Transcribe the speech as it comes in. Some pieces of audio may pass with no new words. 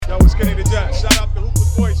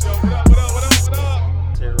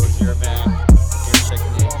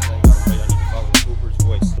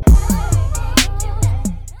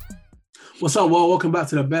What's up, well, welcome back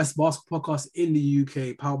to the best basketball podcast in the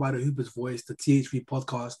UK, powered by the Hooper's Voice, the THV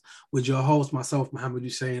podcast, with your host, myself, Mohammed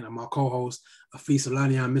Hussein, and my co-host, Afiz and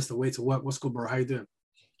Moe, Mr. Way to Work. What's good, bro? How you doing?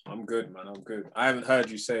 I'm good, man. I'm good. I haven't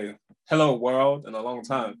heard you say "hello, world" in a long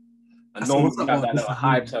time. And normally you have that little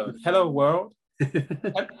high tone. Hello, world.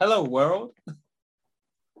 Hello, world.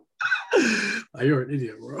 Oh, you're an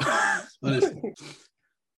idiot, bro. Honestly.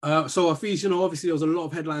 So, Afiz, obviously there was a lot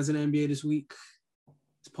of headlines in the NBA this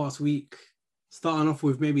past week. Starting off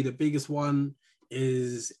with maybe the biggest one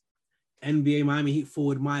is NBA Miami Heat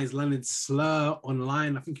forward Meyers Leonard slur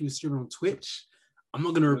online. I think he was streaming on Twitch. I'm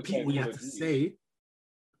not going to repeat what you had to say.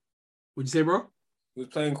 What'd you say, bro? He was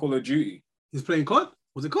playing Call of Duty. He was playing COD?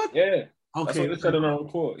 Was it COD? Yeah. Okay. That's what they said on our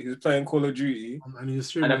report. He was playing Call of Duty. And he was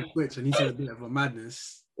streaming on Twitch, and he said a bit of a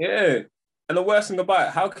madness. Yeah. And the worst thing about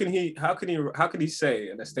it, how can he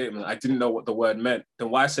say in a statement, "I didn't know what the word meant"? Then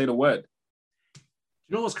why say the word?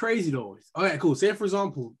 You know what's crazy though? All right, cool. Say for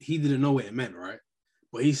example, he didn't know what it meant, right?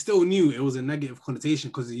 But he still knew it was a negative connotation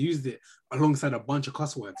because he used it alongside a bunch of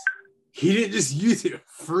cuss words. He didn't just use it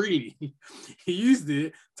freely. He used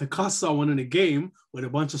it to cuss someone in a game with a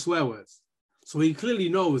bunch of swear words. So he clearly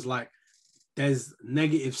knows like there's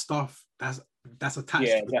negative stuff that's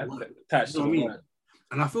attached to the word. Attached to the word.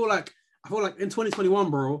 And I feel like in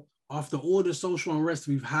 2021, bro, after all the social unrest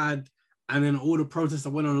we've had, and then all the protests that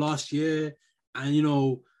went on last year,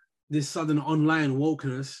 and this sudden online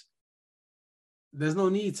wokeness, there's no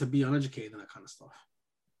need to be uneducated in that kind of stuff.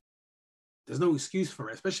 There's no excuse for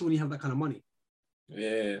it, especially when you have that kind of money.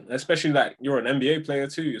 Yeah, especially like you're an NBA player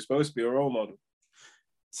too. You're supposed to be a role model.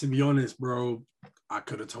 To be honest, bro, I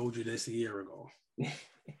could have told you this a year ago.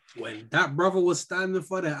 When that brother was standing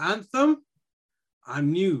for the anthem, I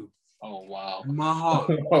knew. Oh, wow. In my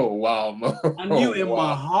heart. Oh, wow, man. I knew in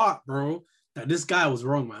my heart, bro, that this guy was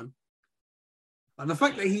wrong, man. And the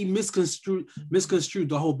fact that he misconstrued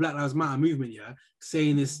the whole Black Lives Matter movement, yeah,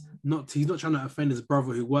 saying he's not trying to offend his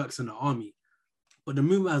brother who works in the army. But the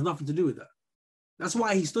movement has nothing to do with that. That's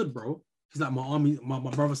why he stood, bro. He's like,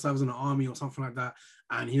 my brother serves in the army or something like that,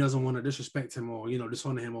 and he doesn't want to disrespect him or,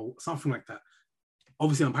 dishonor him or something like that.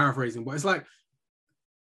 Obviously, I'm paraphrasing, but it's like,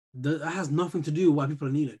 that has nothing to do with why people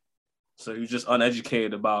are needed. So he's just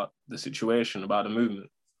uneducated about the situation, about the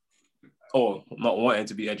movement, or not wanting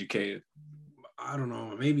to be educated. I don't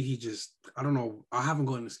know. Maybe I don't know. I haven't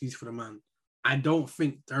got an excuse for the man. I don't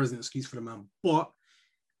think there is an excuse for the man, but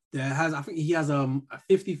I think he has a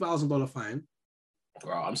 $50,000 fine.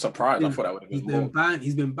 Wow, I'm surprised. I thought that would have been more.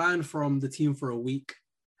 He's been banned from the team for a week,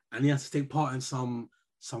 and he has to take part in some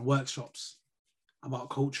workshops about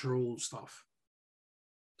cultural stuff.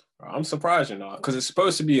 I'm surprised, because it's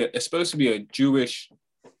supposed to be a Jewish,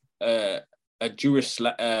 some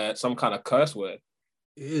kind of curse word.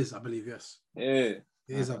 It is, I believe, yes. Yeah, it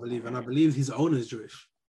is, I believe, and I believe his owner is Jewish.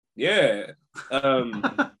 Yeah,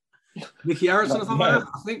 Mickey Harrison or something like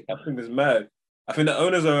that. I think it's mad. I think the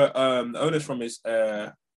owners are from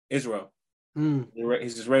Israel.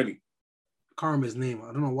 He's Israeli. I can't remember his name. I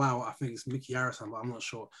don't know why. I think it's Mickey Harrison, but I'm not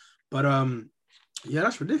sure. But yeah,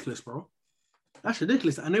 that's ridiculous, bro. That's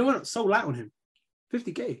ridiculous. And they went so light on him.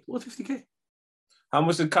 50K. What's 50K? How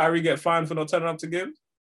much did Kyrie get fined for not turning up to games?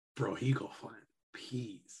 Bro, he got fined.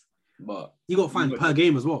 Peas. But he got fined per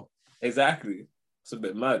game as well. Exactly. It's a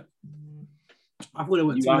bit mad. I thought it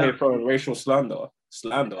went out here throwing racial slander.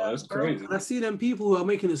 That's crazy. And I see them people who are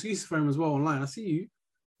making excuses for him as well online. I see you.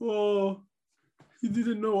 Oh, he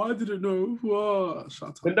didn't know. I didn't know. Oh, shut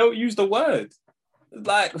up. Then don't use the word.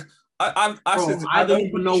 Like, I don't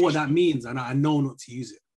even know what that means, and I know not to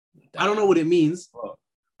use it. Damn. I don't know what it means. Bro.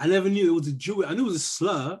 I never knew it was a Jewish. I knew it was a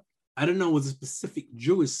slur. I didn't know it was a specific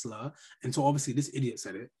Jewish slur until obviously this idiot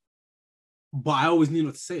said it. But I always knew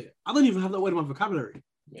not to say it. I don't even have that word in my vocabulary.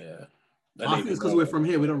 Yeah. I think it's because we're from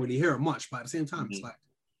here. We don't really hear it much. But at the same time, It's like,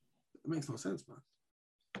 it makes no sense, man.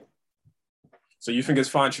 So you think his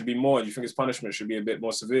fine should be more? You think his punishment should be a bit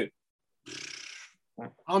more severe?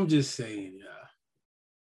 I'm just saying,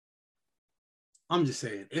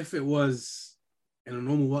 if it was in a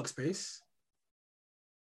normal workspace,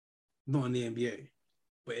 not in the NBA,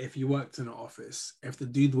 but if you worked in an office, if the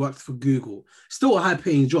dude worked for Google, still a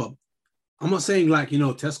high-paying job. I'm not saying like,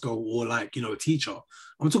 Tesco or like, a teacher.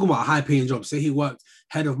 I'm talking about a high-paying job. Say he worked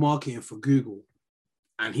head of marketing for Google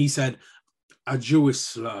and he said a Jewish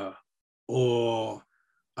slur or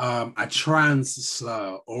a trans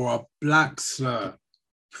slur or a black slur.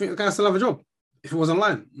 You think the guy still have a job if it was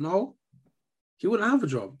online? No. He wouldn't have a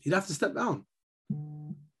job. He'd have to step down.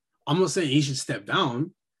 I'm not saying he should step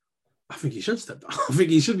down. I think he should step down. I think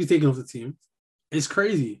he should be taken off the team. It's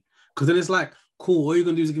crazy. Because then it's like, cool. All you're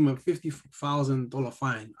gonna do is give him a $50,000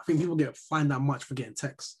 fine. I think people get fined that much for getting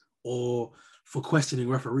texts or for questioning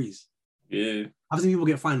referees. Yeah. I think people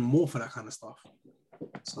get fined more for that kind of stuff.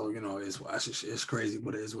 So, it's crazy,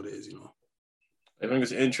 but it is what it is, I think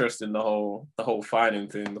it's interesting, the whole fining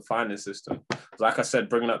thing, the fining system. Like I said,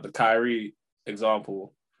 bringing up the Kyrie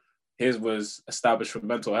example, his was established for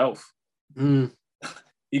mental health.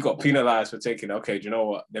 He got penalized for taking, okay, do you know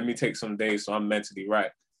what? Let me take some days so I'm mentally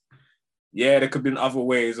right. Yeah, there could have been other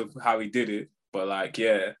ways of how he did it, but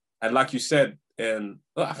and like you said, and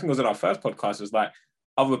I think it was in our first podcast, it was like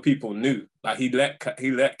other people knew, like he let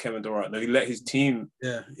Kevin Durant know, he let his team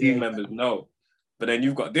members know. But then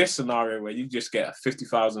you've got this scenario where you just get a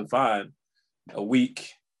 50,000 fine, a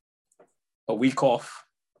week off,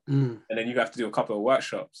 and then you have to do a couple of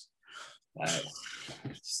workshops. Like,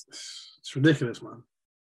 it's ridiculous, man.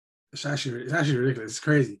 It's actually ridiculous. It's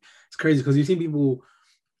crazy. It's crazy because you've seen people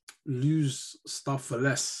lose stuff for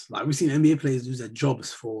less. Like we've seen NBA players lose their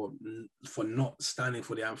jobs for not standing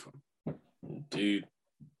for the anthem. Dude.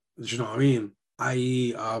 Do you know what I mean?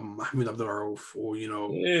 I.e. Mahmoud Abdul-Rauf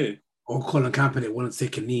or Colin Kaepernick wanted to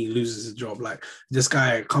take a knee, loses his job. Like this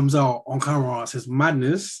guy comes out on camera, says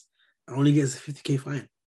madness, and only gets a $50,000 fine.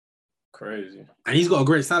 Crazy. And he's got a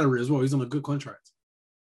great salary as well. He's on a good contract.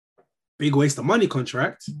 Big waste of money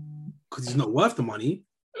contract because he's not worth the money.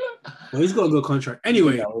 But he's got a good contract.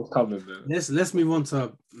 Anyway, let's move on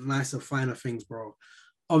to nicer, finer things, bro.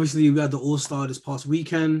 Obviously, we had the All-Star this past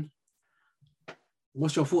weekend.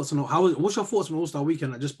 What's your thoughts on All-Star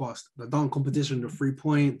weekend that just passed? The dunk competition, the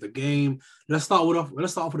 3-point, the game. Let's start off with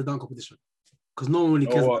the dunk competition because no one really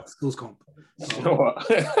cares about the skills comp.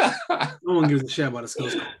 No one gives a shit about the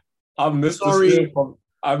skills comp. I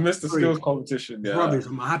missed the skills competition. Yeah, rubbish.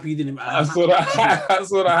 I'm happy you didn't. I saw that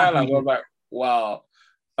highlight. I was like, wow.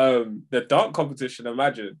 The dunk competition.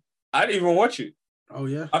 Imagine, I didn't even watch it. Oh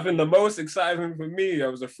yeah. I think the most exciting thing for me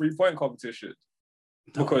was a 3-point competition.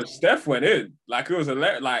 Because Steph went in, like it was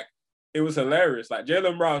hilarious. Like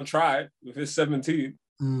Jaylen Brown tried with his 17,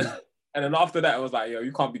 and then after that, it was like, yo,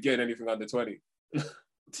 you can't be getting anything under 20.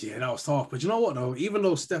 Yeah, that was tough. But you know what though? Even I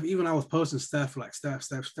was posting Steph, like,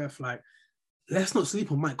 let's not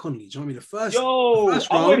sleep on Mike Conley. Do you know what I mean? The first round,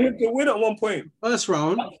 I wanted him to win at one point. First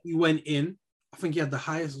round, he went in. I think he had the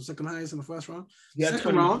highest or second highest in the first round. Yeah,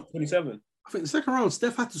 second round, 27. I think the second round,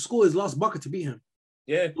 Steph had to score his last bucket to beat him.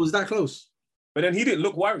 Yeah, it was that close. But then he didn't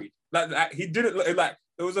look worried. Like he didn't look like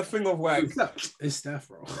it was a thing of like it's Steph,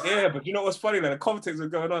 bro. Yeah, but you know what's funny? Like the commentators were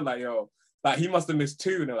going on like, yo, like he must have missed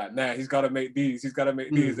 2, and they're like, nah, he's got to make these. He's got to make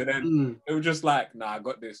these, and then it was just like, nah, I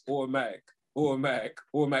got this. Automatic. Even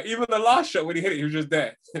the last shot when he hit it, he was just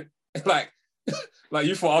there. like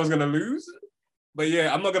you thought I was gonna lose, but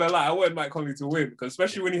yeah, I'm not gonna lie, I wanted Mike Conley to win because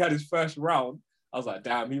especially when he had his first round, I was like,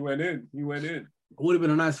 damn, he went in. It would have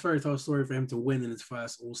been a nice fairy tale story for him to win in his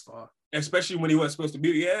first All-Star. Especially when he wasn't supposed to be.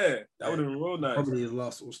 Yeah, that would have been real nice. Probably his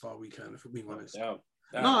last All-Star weekend, if we're being honest. Yeah.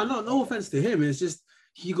 No offense to him. It's just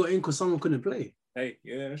he got in because someone couldn't play. Hey,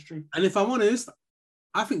 yeah, that's true. And if I'm honest,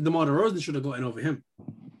 I think DeMar DeRozan should have gotten over him.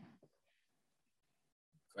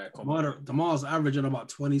 DeMar's averaging about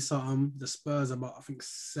 20-something. The Spurs about, I think,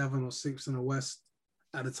 7 or 6 in the West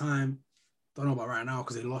at the time. Don't know about right now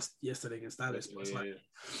because they lost yesterday against Dallas. But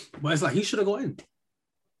it's like he should have got in.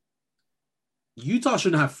 Utah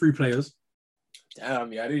shouldn't have 3 players.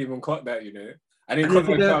 Damn, yeah, I didn't even clock that, you know. I didn't clock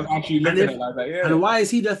that. I was actually looking at it like that, yeah. And why is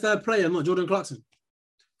he the third player, not Jordan Clarkson?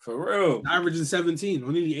 For real. Averaging 17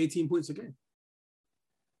 or nearly 18 points a game.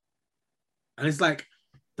 And it's like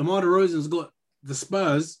DeMar DeRozan's got the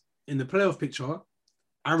Spurs in the playoff picture,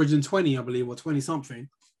 averaging 20, I believe, or 20-something.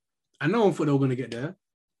 And no one thought they were going to get there.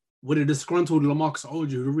 With a disgruntled LaMarcus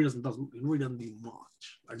Aldrige, who really doesn't do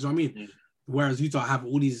much. Like, do you know what I mean? Mm. Whereas Utah have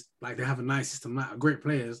all these, like, they have a nice system, like, great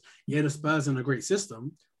players. Yeah, the Spurs in a great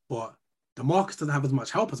system, but DeMarcus doesn't have as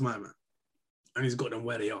much help as my man. And he's got them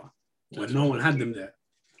where they are, where no one had them there.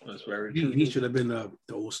 That's very true. He should have been the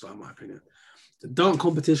All-Star, in my opinion. The dunk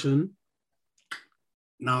competition,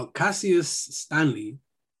 now, Cassius Stanley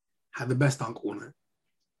had the best dunk all night.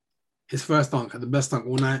 His first dunk had the best dunk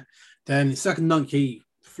all night. Then his second dunk, he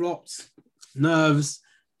flopped, nerves.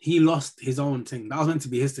 He lost his own thing. That was meant to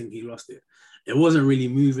be his thing. He lost it. It wasn't really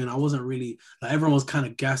moving. I wasn't really, like, everyone was kind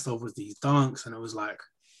of gassed over these dunks, and it was like,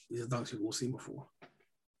 these are dunks we've all seen before.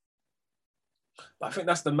 I think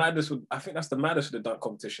that's the madness with the dunk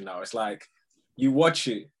competition now. It's like, you watch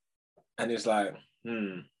it, and it's like,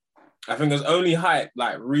 I think there's only hype,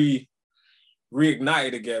 like,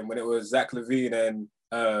 reignited again when it was Zach LaVine and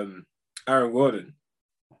Aaron Gordon.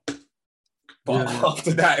 But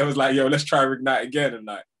after that, it was like, yo, let's try reignite again. And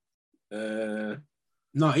like,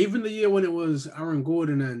 No, even the year when it was Aaron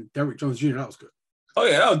Gordon and Derrick Jones Jr., that was good. Oh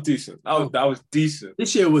yeah, that was decent. That was decent.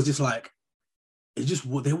 This year was just like,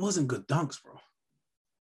 there wasn't good dunks, bro.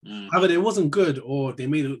 Either it wasn't good or they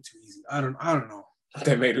made it look too easy. I don't know.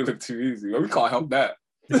 They made it look too easy. Well, we can't help that.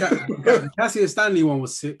 The Cassius Stanley one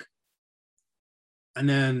was sick. And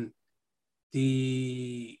then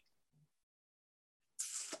the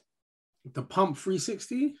pump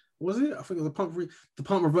 360, was it? I think it was the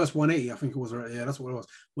pump reverse 180. I think it was, right. Yeah, that's what it was.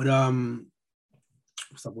 With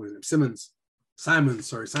what's up with him? Simons.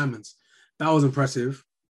 That was impressive.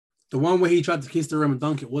 The one where he tried to kiss the rim and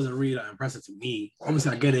dunk it wasn't really that impressive to me.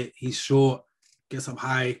 Obviously, I get it. He's short, gets up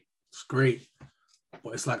high. It's great.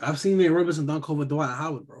 But it's like, I've seen Nate Robinson dunk over Dwight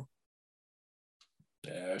Howard, bro.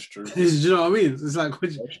 Yeah, that's true. You know what I mean? It's like,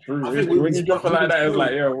 that's true. When you drop it like that, it's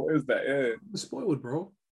like, yo, what is that? Yeah. We've been spoiled,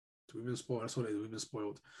 bro. We've been spoiled. That's what it is. We've been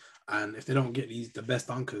spoiled. And if they don't get the best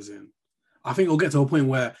dunkers in, I think it'll get to a point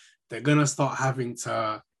where they're going to start having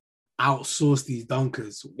to outsource these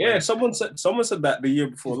dunkers. Yeah, someone said that the year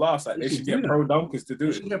before last. Like they should get pro dunkers to do it.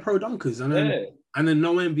 They should get pro dunkers, and then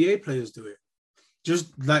no NBA players do it.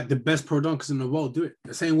 Just like the best pro dunkers in the world do it.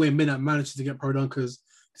 The same way Midnight manages to get pro dunkers,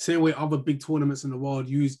 the same way other big tournaments in the world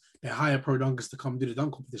use their higher pro dunkers to come do the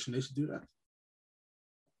dunk competition. They should do that.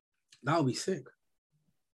 That would be sick.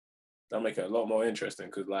 That'll make it a lot more interesting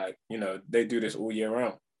because, like, you know, they do this all year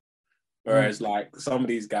round. Whereas, like, some of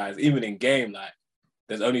these guys, even in game, like,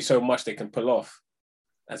 there's only so much they can pull off.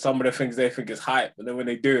 And some of the things they think is hype, but then when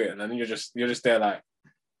they do it, and then you're just there like,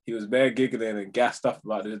 he was bare giggling and gassed up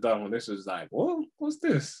about this done, and this was like, what? What's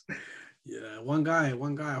this? Yeah, one guy,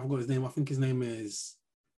 I forgot his name. I think his name is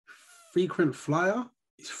Frequent Flyer.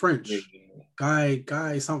 He's French. Yeah.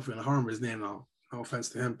 Guy something. I can't remember his name now. No offense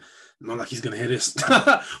to him. Not like he's gonna hear this.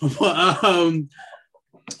 But what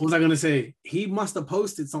was I gonna say? He must have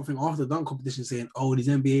posted something after the dunk competition saying, "Oh, these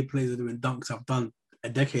NBA players are doing dunks I've done a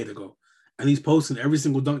decade ago," and he's posting every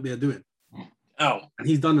single dunk they're doing. Oh, and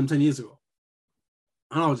he's done them 10 years ago.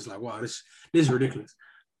 And I was just like, wow, this is ridiculous.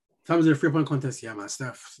 In terms of the 3-point contest, yeah, man,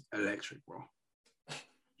 Steph's electric, bro.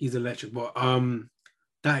 He's electric. But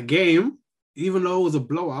that game, even though it was a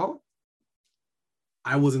blowout,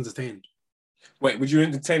 I was entertained. Wait, would you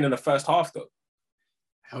entertain in the first half though?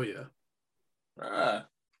 Hell yeah.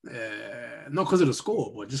 Not because of the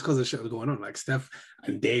score, but just because of shit was going on. Like Steph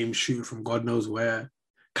and Dame shooting from God knows where.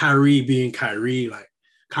 Kyrie being Kyrie. Like,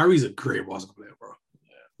 Kyrie's a great basketball player, bro.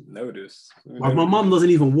 Yeah, notice. My mom doesn't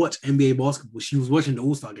even watch NBA basketball. She was watching the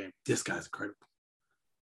All-Star game. This guy's incredible.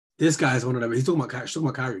 This guy's one of them. She's talking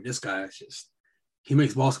about Kyrie. This guy is just, he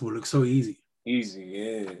makes basketball look so easy. Easy,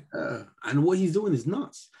 yeah. And what he's doing is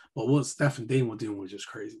nuts. But what Steph and Dame were doing was just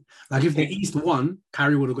crazy. Like, if the East won,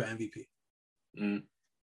 Kyrie would have got MVP.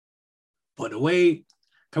 But can we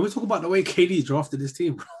talk about the way KD drafted this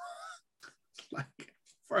team, bro? Like,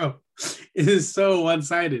 bro, it is so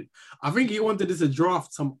one-sided. I think he wanted this to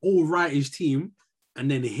draft some all-rightish team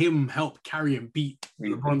and then him help carry and beat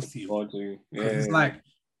LeBron's team. Yeah. It's like,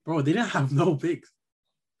 bro, they didn't have no bigs.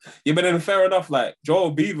 Yeah, but then fair enough, like,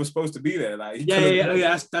 Joel Embiid was supposed to be there. Like,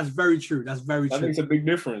 that's very true. That's very true. That makes a big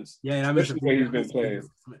difference. Yeah, that makes a big difference. He's been playing.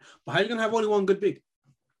 But how are you going to have only one good big?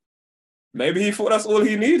 Maybe he thought that's all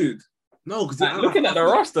he needed. No, because like, looking at the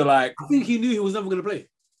roster, like, I think he knew he was never going to play.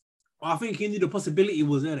 I think he knew the possibility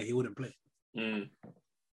was there that he wouldn't play. So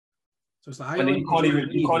it's like, you can't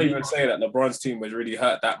even say that LeBron's team was really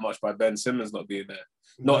hurt that much by Ben Simmons not being there.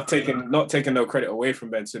 Not taking no credit away from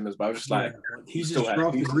Ben Simmons, but I was just like, he just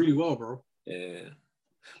drafted really well, bro. Yeah. Do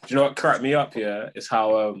you know what cracked me up here? Is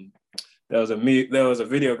how there was a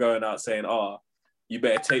video going out saying, "Oh, you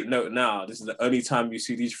better take note now. This is the only time you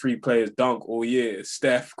see these three players dunk all year: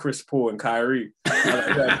 Steph, Chris Paul, and Kyrie."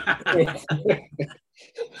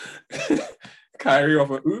 Kyrie off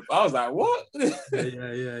an oop. I was like, what? Yeah.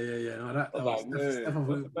 No, that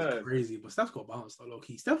was crazy. But Steph's got balance though, low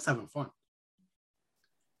key. Steph's having fun.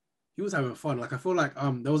 He was having fun. Like, I feel like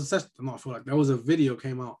there was a video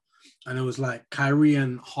came out and it was like Kyrie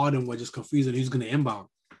and Harden were just confusing who's gonna inbound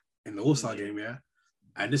in the All-Star game, yeah.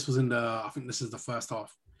 And this was I think this is the first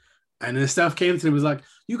half. And then Steph came to him and was like,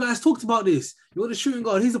 "You guys talked about this. You're the shooting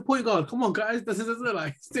guard. He's the point guard. Come on, guys." This is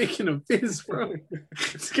like, he's taking a piss, bro.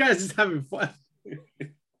 This guy's just having fun.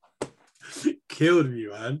 Killed me,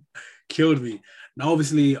 man. Killed me. Now,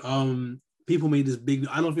 obviously, people made this big.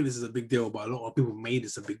 I don't think this is a big deal, but a lot of people made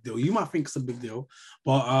this a big deal. You might think it's a big deal,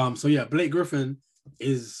 but so yeah, Blake Griffin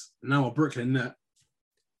is now a Brooklyn Net.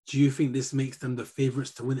 Do you think this makes them the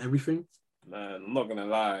favorites to win everything? Man, I'm not gonna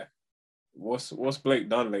lie. What's Blake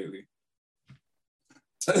done lately?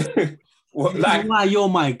 Why you're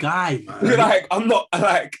my guy, man? Like, I'm not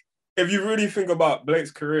like if you really think about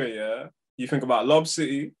Blake's career, yeah, you think about Lob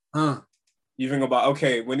City. You think about,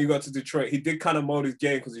 okay, when he got to Detroit, he did kind of mold his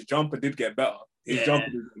game because his jumper did get better. His jumper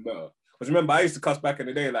did get better. Because remember, I used to cuss back in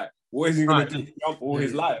the day, like, what is he going to do? Jump all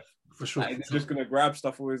his life? For sure. Like, he's just going to grab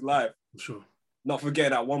stuff all his life. For sure. Not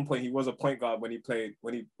forgetting at one point, he was a point guard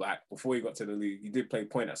before he got to the league. He did play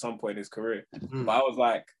point at some point in his career. But I was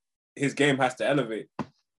like, his game has to elevate.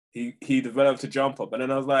 He developed a jumper. But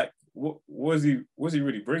then I was like, what was he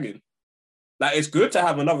really bringing? Like, it's good to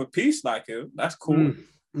have another piece like him. That's cool.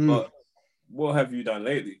 But what have you done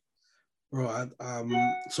lately? Bro,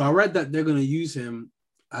 so I read that they're going to use him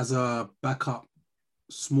as a backup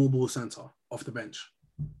small ball center off the bench.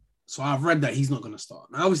 So I've read that he's not going to start.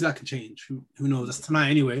 Now, obviously, that can change. Who knows? That's tonight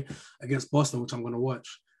anyway against Boston, which I'm going to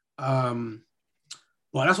watch.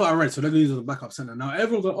 But that's what I read. So they're going to use him as a backup center. Now,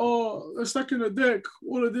 everyone's like, oh, they're stacking the deck.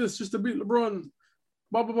 All of this just to beat LeBron.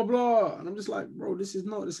 Blah, blah, blah, blah. And I'm just like, bro, this is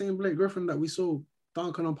not the same Blake Griffin that we saw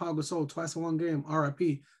dunking on Pau Gasol twice in one game.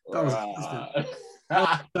 RIP. That was disgusting. That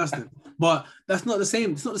was disgusting. But that's not the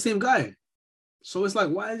same. It's not the same guy. So it's like,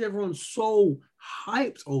 why is everyone so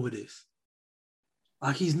hyped over this?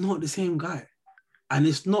 Like, he's not the same guy. And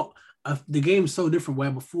it's not, the game's so different where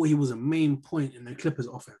before he was a main point in the Clippers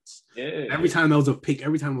offense. Yeah. Every time there was a pick,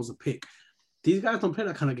 these guys don't play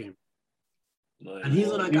that kind of game. No, and he's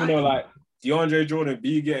not that guy. You know, like, DeAndre Jordan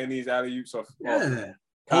be getting these alley-oops off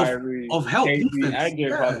Kyrie, of help defense.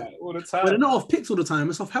 Like, all the time. But they're not off picks all the time.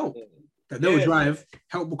 It's off help. That they will drive,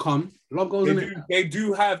 help will come, lob goes in it. They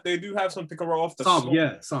do have some pick and roll off the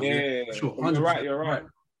some. Sure. You're right.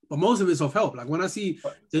 But most of it's off help. Like when I see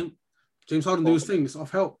James Harden do his thing, it's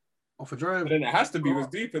off help, off a drive. But then it has to be with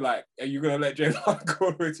deeper. Like, are you gonna let James Harden go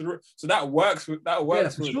all the way to the so that works with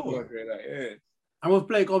for sure. And with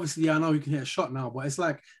Blake, obviously, I know he can hit a shot now, but it's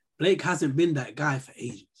like Blake hasn't been that guy for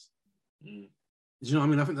ages. Do you know what I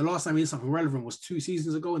mean? I think the last time he did something relevant was 2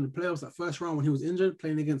 seasons ago in the playoffs, that first round when he was injured,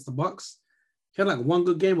 playing against the Bucks. He had like 1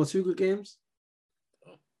 good game or 2 good games.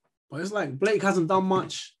 But it's like Blake hasn't done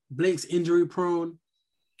much. Blake's injury prone.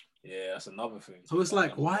 Yeah, that's another thing. So it's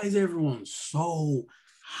like, why is everyone so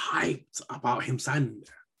hyped about him signing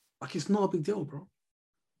there? Like, it's not a big deal, bro.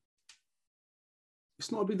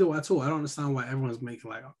 It's not a big deal at all. I don't understand why everyone's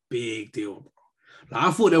making like a big deal, bro. Like,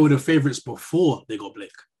 I thought they were the favorites before they got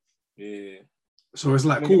Blake. Yeah. So it's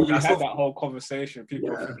like, cool. We had that whole conversation.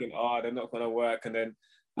 People are thinking, they're not going to work. And then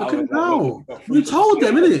look at it now. We told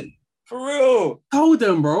them, innit? For real. Told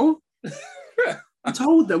them, bro. We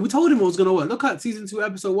told them it was going to work. Look at season 2,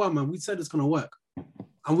 episode 1, man. We said it's going to work.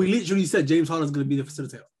 And we literally said James Harden's going to be the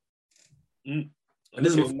facilitator. And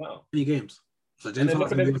this is not many games. So James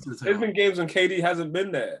Harden's going to be the facilitator. There's been games when KD hasn't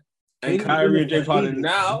been there. And Kyrie and James Harden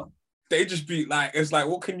now, they just be like, it's like,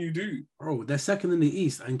 what can you do? Bro, they're second in the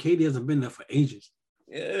East, and KD hasn't been there for ages.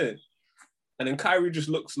 Yeah. And then Kyrie just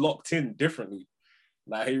looks locked in differently.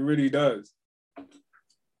 Like, he really does.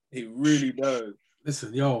 He really does.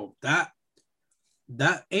 Listen, yo, that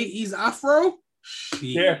 80s afro? Shit.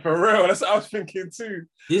 Yeah, for real. That's what I was thinking too.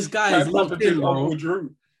 This guy is locked in, bro.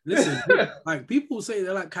 Listen, like, people say they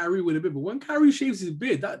like Kyrie with a beard, but when Kyrie shaves his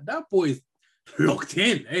beard, that boy's locked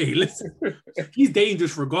in. Hey, listen, he's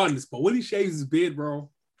dangerous regardless, but when he shaves his beard, bro,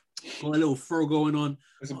 got a little fur going on.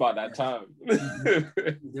 It's about that time.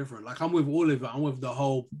 Different. Like, I'm with all of it. I'm with the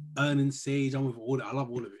whole earning sage. I'm with all that. I love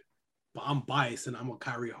all of it. But I'm biased and I'm a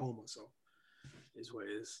Kyrie homer, so it's what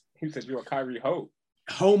it is. He said you're a Kyrie hoe.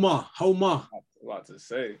 Homer. I was about to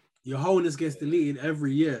say. Your wholeness gets deleted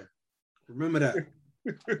every year. Remember that.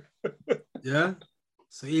 Yeah?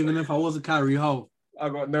 So even if I was a Kyrie hoe, I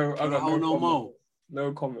got no more.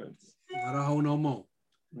 No comments. Not a hoe no more.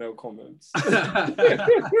 No comments.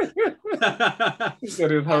 He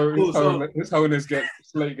said his wholeness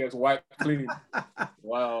gets wiped clean.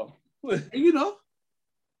 Wow. You know.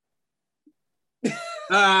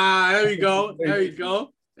 There we go.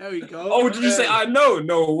 Oh, did you say I know?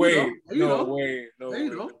 No way. No way.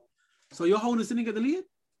 So your wholeness didn't get deleted?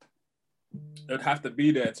 It'd have to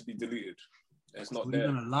be there to be deleted. It's not there.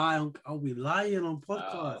 Gonna lie I'll be lying on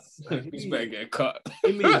podcasts. This better get cut.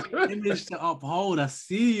 Image to uphold. I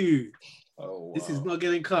see you. Oh, wow. This is not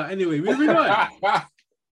getting cut. Anyway, moving on.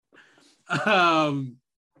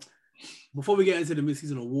 Before we get into the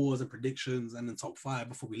mid-season awards and predictions and the top 5,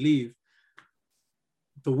 before we leave,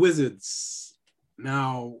 the Wizards.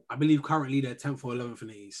 Now, I believe currently they're 10th or 11th in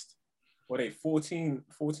the East. What are they, 14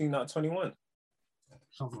 out of 21?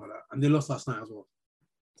 Something like that. And they lost last night as well.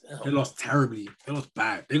 Damn. They lost terribly. They lost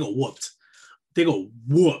bad. They got whooped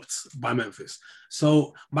by Memphis.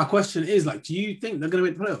 So my question is, like, do you think they're going to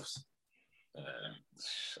make the playoffs?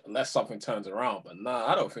 Unless something turns around. But nah,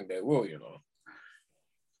 I don't think they will, you know.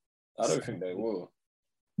 I don't think they will.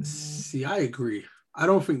 See, I agree. I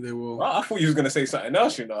don't think they will. I thought you was gonna say something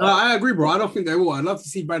else, you know. No, I agree, bro. I don't think they will. I'd love to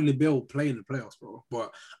see Bradley Beal play in the playoffs, bro.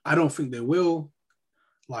 But I don't think they will.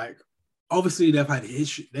 Like, obviously, they've had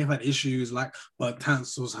issues like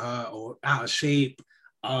Bertans was hurt or out of shape.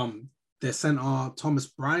 Their center Thomas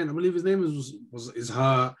Bryant, I believe his name is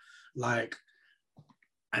hurt. Like,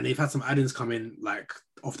 and they've had some add-ins come in like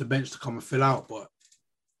off the bench to come and fill out, but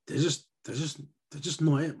they're just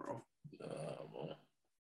not it, bro.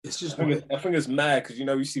 It's just I think it's mad because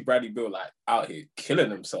you see Bradley Beal like out here killing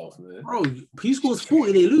himself, man. Bro, he scores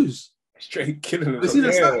 40, they lose. Straight killing himself.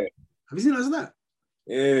 Have you seen that stat?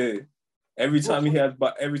 Yeah. Every time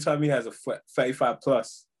he has a 35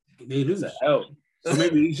 plus, they lose. Hell. So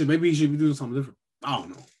maybe he should be doing something different. I don't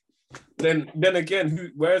know. Then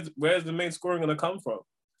again, where's the main scoring gonna come from?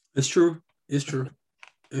 It's true.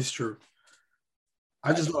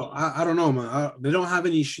 I don't know, man. They don't have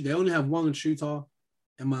any. They only have one shooter,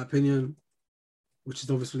 in my opinion, which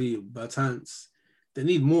is obviously Bertans. They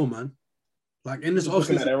need more, man. Like in this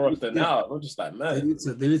offseason, their roster now, we're just like, man.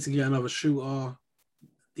 They need to get another shooter,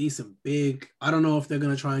 decent big. I don't know if they're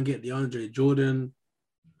gonna try and get DeAndre Jordan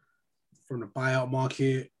from the buyout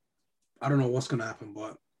market. I don't know what's gonna happen,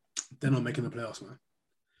 but they're not making the playoffs, man.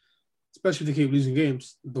 Especially if they keep losing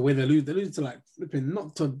games the way they lose to like flipping,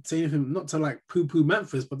 not to say anything, not to like poo-poo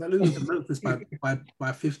Memphis, but they're losing to Memphis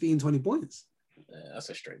by 15, 20 points. Yeah, that's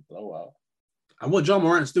a straight blowout. And what John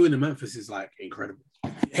Morant's doing in Memphis is like incredible.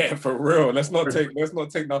 Yeah, for real. Let's not take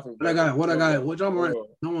nothing. What John Morant,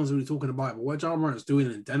 no one's really talking about, but what John Morant's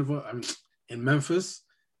doing in Denver, in Memphis,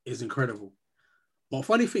 is incredible. But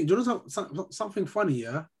funny thing, do you know something funny?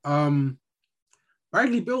 Yeah,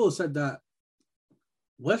 Bradley Beal said that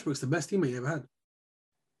Westbrook's the best teammate he ever had.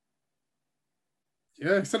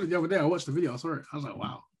 Yeah, he said it the other day. I watched the video. I saw it. I was like,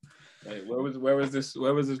 wow. Hey, where was this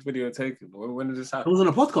video taken? When did this happen? It was on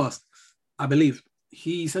a podcast, I believe.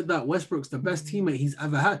 He said that Westbrook's the best teammate he's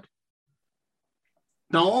ever had.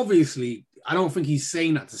 Now, obviously, I don't think he's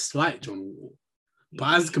saying that to slight John Wall.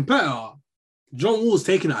 But as a competitor, John Wall's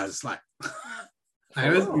taking it as a slight.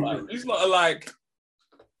 He's not like...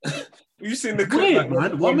 You seen the clip, like,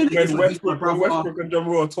 man. When Westbrook and John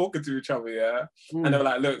Wall are talking to each other, yeah? And they're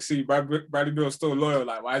like, look, see, Bradley Beal's still loyal.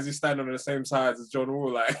 Like, why is he standing on the same side as John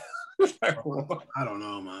Wall? Like, I don't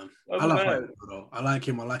know, man. I like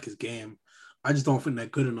him. I like his game. I just don't think they're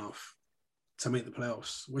good enough to make the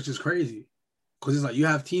playoffs, which is crazy. Because it's like you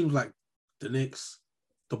have teams like the Knicks,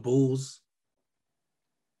 the Bulls,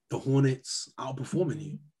 the Hornets outperforming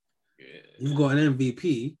you. Yeah. You've got an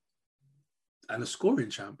MVP and a scoring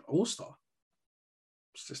champ, all-star.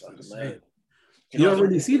 It's just insane. You don't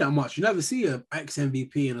really see that much. You never see an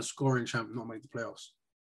ex-MVP and a scoring champ not make the playoffs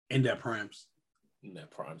in their primes. In their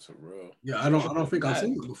primes, for real. Yeah, I don't think I've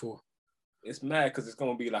seen it before. It's mad because it's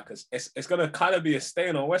gonna be like it's gonna kind of be a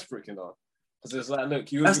stain on Westbrook, you know. Because it's like, look,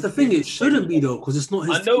 that's the thing. It shouldn't be though, because it's not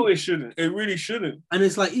his. I know it shouldn't. It really shouldn't. And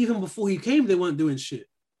it's like even before he came, they weren't doing shit.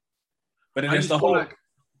 But then it's the whole.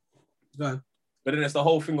 But then it's the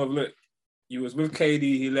whole thing of look, you was with KD,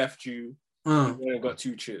 he left you. You only got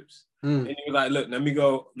 2 chips. And you were like, look, let me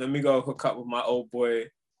go hook up with my old boy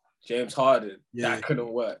James Harden. Yeah. That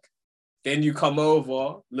couldn't work. Then you come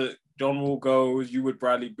over, look, John Wall goes, you with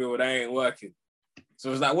Bradley Beal, that ain't working.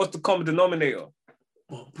 So it's like, what's the common denominator?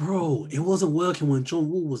 But bro, it wasn't working when John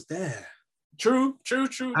Wall was there. True.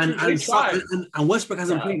 And Westbrook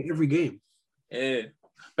hasn't played every game. Yeah.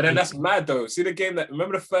 But then that's mad though. See the game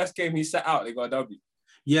remember the first game he sat out, they got a W.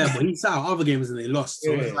 Yeah, but he sat out other games and they lost.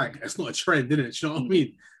 So it's like, it's not a trend, didn't it? You know what I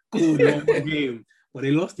mean? Cool, one game. But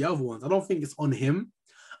they lost the other ones. I don't think it's on him.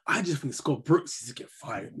 I just think Scott Brooks needs to get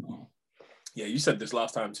fired. Yeah, you said this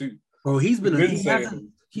last time too. Bro, he's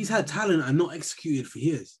had talent and not executed for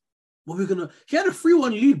years. He had a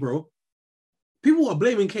 3-1 lead, bro. People are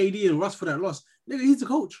blaming KD and Russ for that loss. Nigga, he's the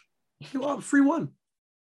coach. He went up 3-1.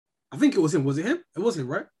 I think it was him. Was it him? It was him,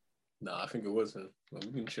 right? No, I think it was him. Well,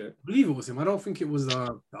 we can check. I believe it was him. I don't think it was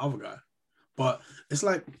the other guy. But it's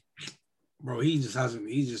like, bro, he's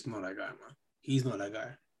just not that guy, man. He's not that guy.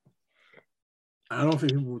 And I don't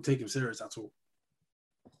think people will take him serious at all.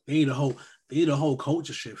 They need a whole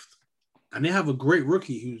culture shift. And they have a great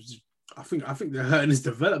rookie who's I think they're hurting his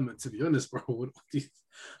development, to be honest, bro.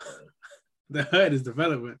 They're hurting his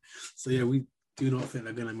development. So yeah, we do not think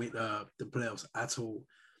they're gonna make the playoffs at all.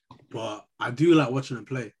 But I do like watching them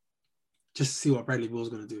play. Just to see what Bradley Beal's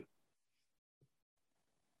gonna do.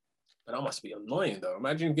 But that must be annoying though.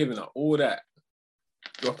 Imagine giving up all that,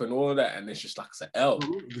 dropping all that, and it's just like it's an L.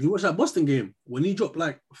 Did you watch that Boston game? When he dropped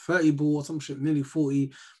like 30 ball or some shit, nearly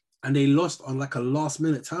 40, and they lost on like a last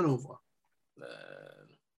minute turnover.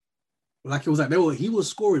 Like it was like he was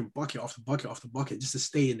scoring bucket after bucket after bucket just to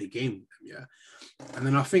stay in the game with them, yeah. And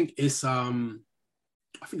then I think it's I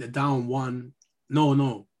think they're down one.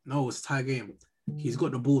 No, it's a tie game. He's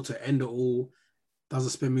got the ball to end it all. Does a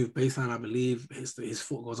spin move baseline, I believe. His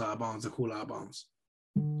foot goes out of bounds. They call out of bounds.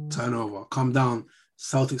 Turnover. Come down.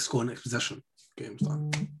 Celtics score next possession. Game's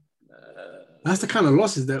done. That's the kind of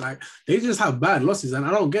losses that like they just have bad losses, and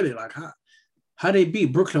I don't get it. Like how they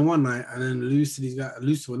beat Brooklyn one night and then lose to these guys,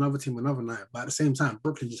 lose to another team another night. But at the same time,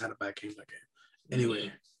 Brooklyn just had a bad game that game.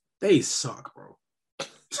 Anyway, they suck, bro.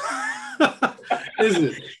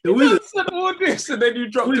 Listen, the Wizards said all this, and then you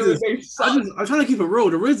dropped it. I'm trying to keep it real.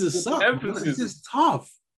 The Wizards suck. It's just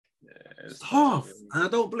tough. Yeah, it's tough, and I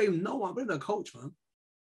don't blame no one. I blame the coach, man.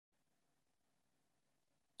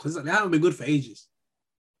 Because they haven't been good for ages.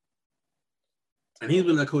 And he's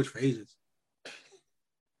been their coach for ages.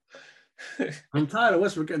 I'm tired of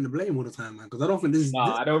Westbrook getting the blame all the time, man. Because I don't think this is.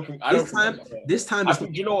 This time. I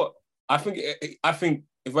think you know what? I think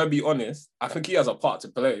if I be honest, I think he has a part to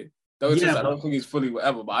play. I don't think he's fully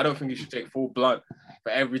whatever, but I don't think he should take full blunt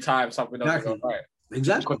for every time something doesn't go right.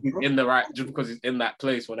 Exactly. Just because he's in that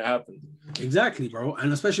place when it happens. Exactly, bro.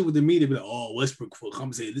 And especially with the media, be like, "Oh, Westbrook,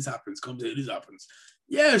 come say this happens. Come say this happens."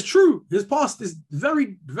 Yeah, it's true. His past is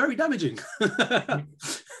very, very damaging.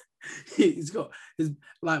 He's got his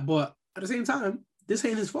but at the same time, this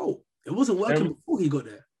ain't his fault. It wasn't working before he got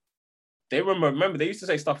there. They remember they used to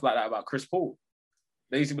say stuff like that about Chris Paul.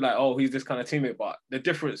 They used to be like, "Oh, he's this kind of teammate." But the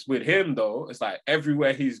difference with him, though, is like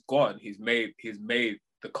everywhere he's gone, he's made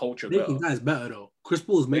the culture making guys better though. Chris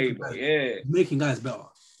Paul's making guys better.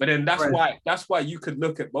 But then that's why you could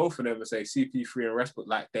look at both of them and say CP3 and Westbrook,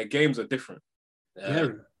 like their games are different. Yeah,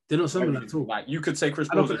 they're not similar at all. Like you could say Chris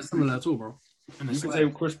Paul's similar at all, bro. You could say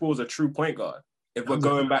Chris Paul's a true point guard. If we're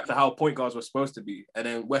going back to how point guards were supposed to be, and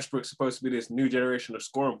then Westbrook's supposed to be this new generation of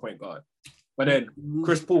scoring point guard. But then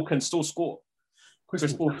Chris Paul can still score.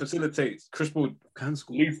 Chris Paul facilitates. Chris Paul can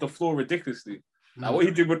score. Leaves the floor ridiculously. Like what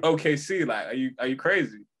he did with OKC, like are you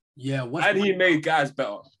crazy? Yeah, and he made guys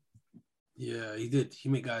better. Yeah, he did. He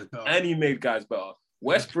made guys better. And he made guys better.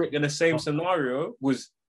 Westbrook in the same scenario was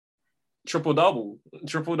triple double.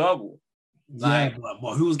 Yeah,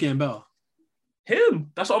 but who was getting better?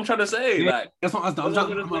 Him. That's what I'm trying to say. Yeah, like that's what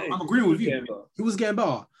I'm agreeing with you. He was getting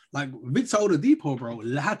better. Like Victor Oladipo, bro,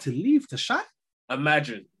 had to leave to shine.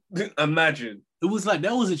 Imagine. It was like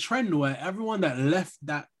there was a trend where everyone that left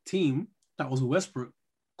that team that was Westbrook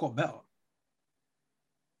got better.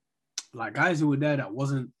 Like guys who were there that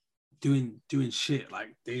wasn't doing shit,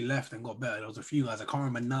 like they left and got better. There was a few guys, I can't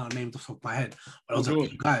remember now names off the top of my head, but there was a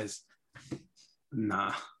few guys.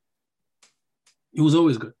 Nah. He was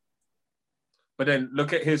always good. But then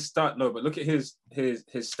look at his start. No, but look at his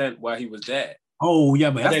stint while he was there. Oh yeah,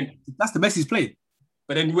 but that's the best he's played.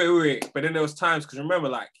 But then wait. But then there was times, because remember,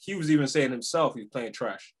 like he was even saying himself he was playing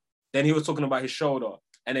trash. Then he was talking about his shoulder,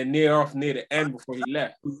 and then near the end before he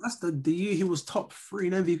left. That's the year he was top 3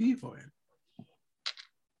 in MVP for him.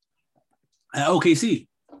 At OKC,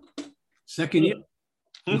 second year.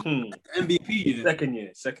 MVP year. Second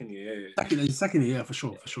year, yeah. Second year, for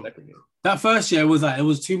sure. That first year it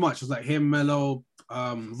was too much. It was like him, Melo,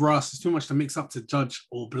 Russ. It's too much to mix up to judge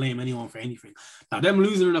or blame anyone for anything. Now them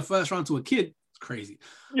losing in the first round to a kid, it's crazy.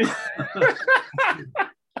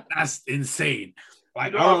 That's insane.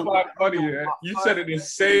 Like, you said it the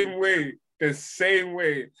same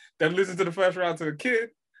way. Them losing to the first round to a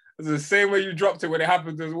kid. It's the same way you dropped it when it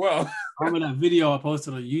happened as well. I remember that video I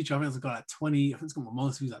posted on YouTube. I think it's got like 20. I think it's got my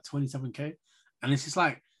most views, like 27K. And it's just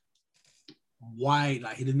like, why?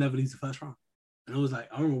 Like he didn't never lose the first round. And it was like,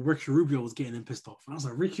 I remember Ricky Rubio was getting him pissed off, and I was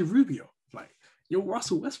like, Ricky Rubio, like you're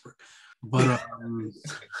Russell Westbrook. But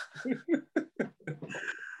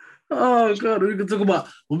oh god, we could talk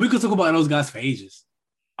about those guys for ages.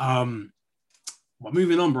 But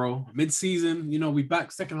moving on, bro. Midseason, we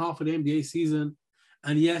back second half of the NBA season.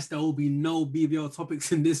 And yes, there will be no BBL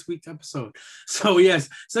topics in this week's episode. So yes,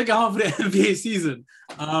 second half of the NBA season.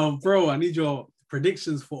 Bro, I need your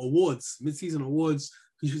predictions for awards, mid-season awards.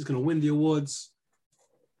 Who's going to win the awards?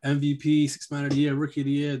 MVP, Sixth Man of the Year, Rookie of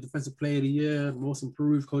the Year, Defensive Player of the Year, Most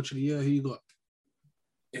Improved, Coach of the Year. Who you got?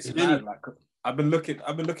 It's mad. Like I've been looking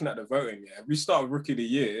at the voting. Yeah, if we start with Rookie of the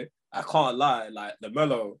Year, I can't lie. Like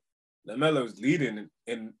LaMelo's leading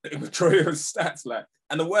in majority of stats. Like,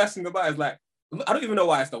 and the worst thing about it is like, I don't even know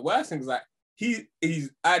why it's the worst thing. Is like he's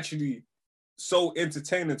actually so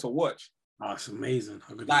entertaining to watch. Oh, it's amazing.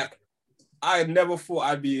 Like I never thought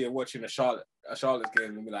I'd be watching a Charlotte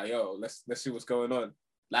game and be like, yo, let's see what's going on.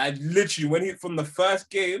 Like literally from the first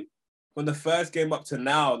game up to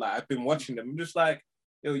now, like I've been watching them. I'm just like,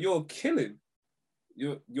 yo, you're killing.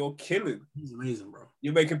 you're killing. He's amazing, bro.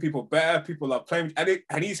 You're making people better. People are playing,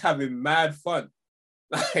 and he's having mad fun.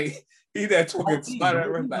 Like he's there talking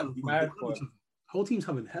spider like mad fun. Whole team's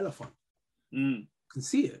having hella fun. Mm. Can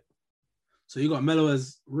see it. So you got Melo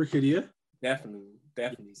as rookie of the year? Definitely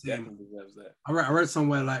deserves that. I read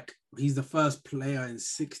somewhere like he's the first player in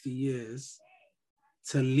 60 years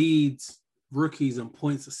to lead rookies in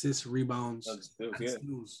points, assists, rebounds, and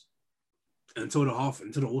steals until the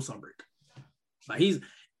All-Star break. Like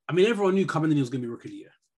everyone knew coming in he was gonna be rookie of the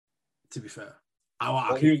year. To be fair,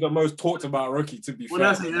 he was the most talked about rookie. To be fair, when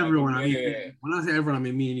I say everyone, I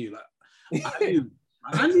mean me and you. Like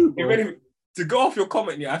I knew. Bro. To go off your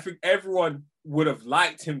comment, I think everyone would have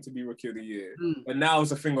liked him to be rookie of the year, but now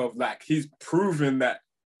it's a thing of like he's proven that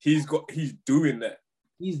he's doing that.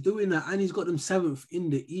 He's doing that, and he's got them 7th in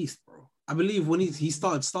the East, bro. I believe when he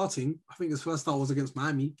started starting, I think his first start was against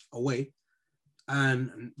Miami away,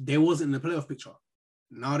 and they wasn't in the playoff picture.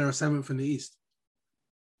 Now they're 7th in the East,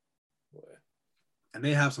 and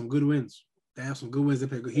they have some good wins. They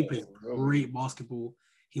play good. He plays great basketball.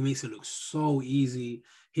 He makes it look so easy.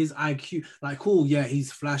 His IQ, like, cool, yeah,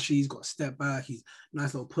 he's flashy. He's got a step back. He's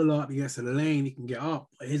nice little pull up. He gets to the lane. He can get up.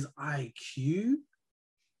 But his IQ,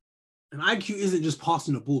 and IQ isn't just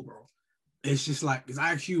passing the ball, bro. It's just like his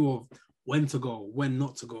IQ of when to go, when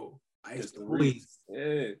not to go. It's poised.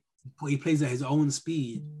 Yeah. He plays at his own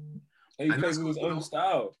speed. And he plays with his own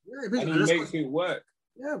style. Yeah, and he makes it work.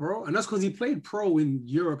 Yeah, bro. And that's because he played pro in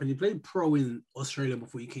Europe and he played pro in Australia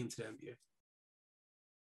before he came to the NBA.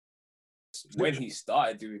 When he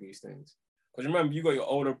started doing these things, because remember, you got your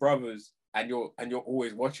older brothers and you're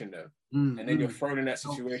always watching them, and then you're thrown in that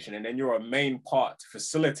situation, and then you're a main part to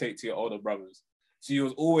facilitate to your older brothers. So you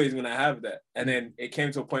was always gonna have that, and then it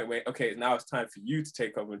came to a point where now it's time for you to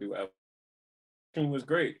take over and do whatever. It was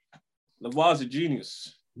great. LeVar's a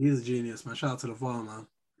genius. He's a genius, man. Shout out to LeVar, man.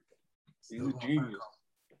 He's a genius.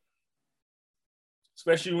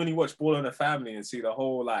 Especially when you watch Ball in the Family and see the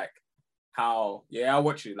whole like. How I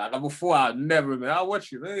watch it. Like before, I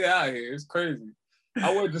watch it. Look out here, it's crazy.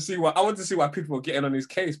 I wanted to see why people were getting on his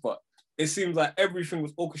case, but it seems like everything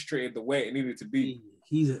was orchestrated the way it needed to be.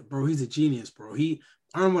 He's a genius, bro. I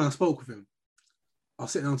remember when I spoke with him, I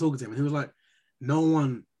was sitting down talking to him, and he was like, "No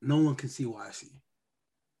one can see what I see."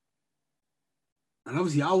 And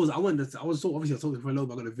obviously, I talking for a little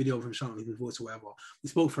bit. I got a video of him shouting his voice or whatever. We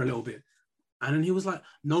spoke for a little bit, and then he was like,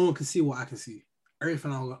 "No one can see what I can see.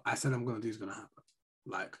 Everything I said I'm going to do is going to happen.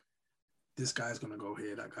 Like, this guy's going to go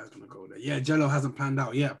here, that guy's going to go there. Yeah, Jello hasn't planned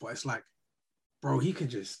out yet, but it's like, bro, he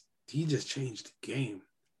just changed the game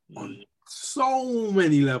on so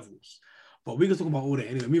many levels. But we can talk about all that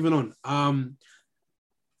anyway. Moving on.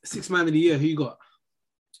 6th man of the year, who you got?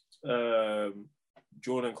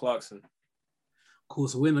 Jordan Clarkson. Cool,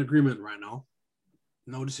 so we're in agreement right now.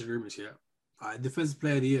 No disagreements yet. Defensive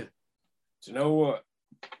player of the year. Do you know what?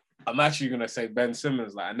 I'm actually gonna say Ben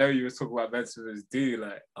Simmons. Like I know you were talking about Ben Simmons D.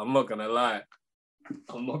 Like I'm not gonna lie.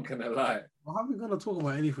 Well, how are we gonna talk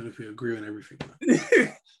about anything if we agree on everything?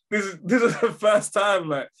 This is the first time.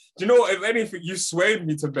 Like, do you know what? If anything, you swayed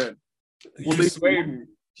me to Ben. You swayed me.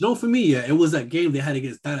 You know, for me, yeah, it was that game they had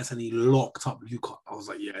against Dallas and he locked up Luka. I was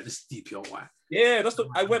like, yeah, this is DPOY. Yeah,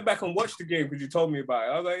 I went back and watched the game because you told me about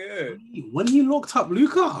it. I was like, yeah. When he locked up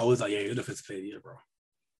Luka, I was like, yeah, you're the defensive player of the year, bro.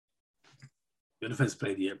 You're the defensive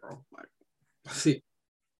player of the year, bro. Like, that's it.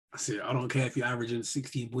 I don't care if you're averaging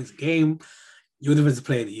 16 points a game. You're the defensive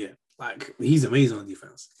player of the year. Like, he's amazing on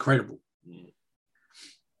defense. Incredible.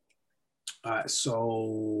 All right,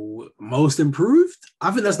 so most improved? I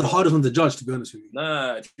think that's the hardest one to judge, to be honest with you.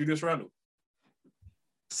 Nah, Julius Randle.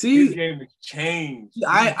 See? His game has changed.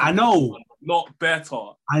 I know. A lot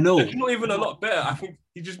better. I know. Like, not even a lot better. I think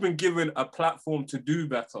he's just been given a platform to do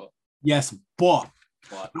better. Yes, but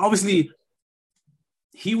obviously...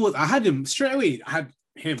 I had him straight away. I had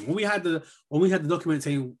him when we had the document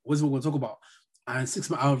saying what's what we're going to talk about. And 6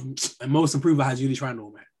 months and most improved, I had Julius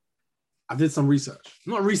Randle, man. I did some research.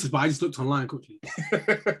 Not research, but I just looked online quickly.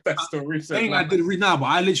 That's the research. I did read now, but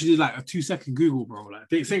I literally did like a 2-second Google, bro.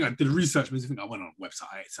 Like saying I did research makes me think I went on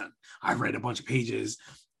websites and I read a bunch of pages.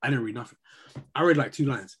 I didn't read nothing. I read like 2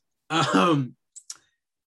 lines.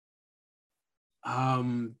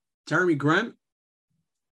 Jeremy Grant,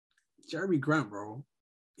 bro.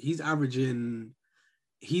 He's averaging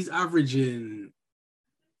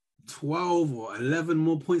 12 or 11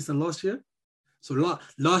 more points than last year. So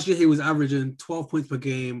last year he was averaging 12 points per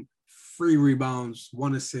game, 3 rebounds,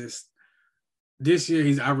 1 assist. This year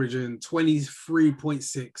he's averaging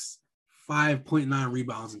 23.6, 5.9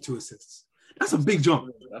 rebounds and 2 assists. That's a big jump.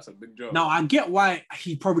 That's a big jump. Now I get why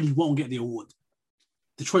he probably won't get the award.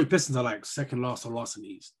 Detroit Pistons are like second last or last in the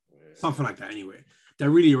East. Something like that anyway.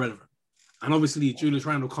 They're really irrelevant. And obviously Julius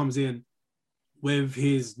Randle comes in with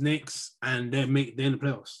his Knicks and they're in the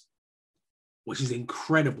playoffs, which is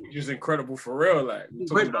incredible. Which is incredible for real. Like,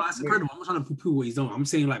 that's incredible. I'm not trying to poo-poo what he's done. I'm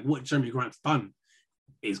saying like what Jeremy Grant's done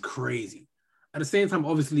is crazy. At the same time,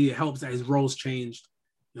 obviously, it helps that his role's changed.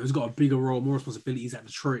 You know, he's got a bigger role, more responsibilities at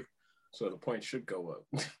Detroit. So the points should go up.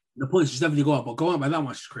 The points should definitely go up, but going up by that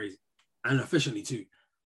much is crazy. And efficiently, too.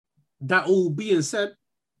 That all being said,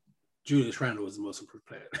 Julius Randle was the most improved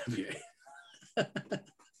player in the NBA.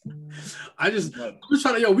 I'm just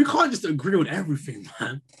trying to, we can't just agree on everything,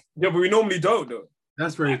 man. Yeah, but we normally don't, though.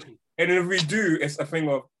 That's very true. And if we do, it's a thing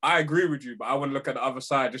of, I agree with you, but I want to look at the other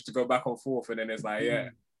side just to go back and forth. And then it's like, yeah,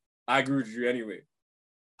 I agree with you anyway.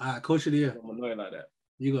 All right, Coach of the Year. I'm annoying like that.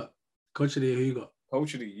 You got Coach of the Year. Who you got?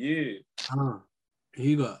 Coach of the Year. Who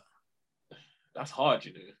you got? That's hard,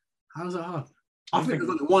 you know. How's it hard? I think there's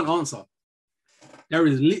only one answer. There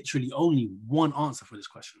is literally only one answer for this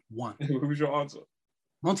question. One. Who's your answer?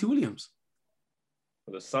 Monty Williams.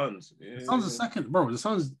 For the Suns. Yeah. The Suns are second. Bro, the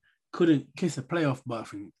Suns couldn't kiss a playoff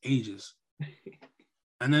berth in ages.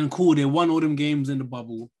 And then cool, they won all them games in the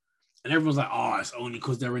bubble. And everyone's like, oh, it's only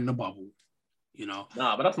because they're in the bubble. You know?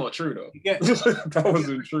 Nah, but that's not true, though. That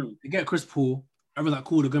wasn't true. They get Chris Paul. Everyone's like,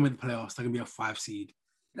 cool, they're going to make the playoffs. They're going to be a 5 seed.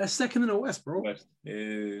 They're second in the West, bro. West.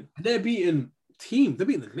 Yeah. They're beating teams. They're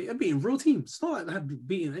beating real teams. It's not like they're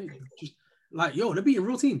beating anything. Just like, they're beating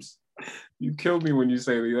real teams. You kill me when you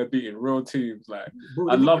say that they're beating real teams. Like, bro,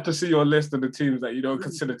 I'd love to see your list of the teams that you don't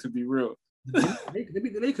consider to be real. They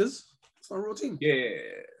beat the Lakers. It's not a real team. Yeah,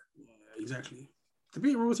 exactly. They're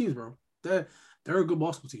beating real teams, bro. They're a good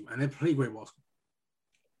basketball team, and they play great basketball.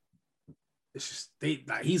 It's just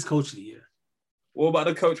he's coach of the year. What about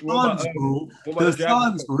the coach? What about the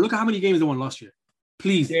Suns, bro? Look at how many games they won last year.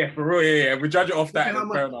 Please. Yeah, for real. Yeah. We judge it off that.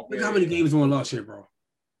 Look at how many games they won last year, bro.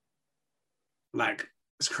 Like,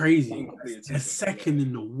 it's crazy. They're second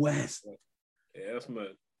in the West. Yeah, that's mad.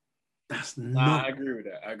 That's nuts. I agree with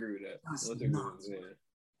that. That's nuts.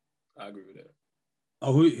 I agree with that.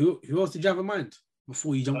 Oh, who else did you have in mind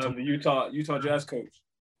before you jumped on? The Utah Jazz coach.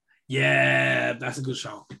 Yeah, that's a good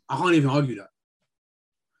shout. I can't even argue that.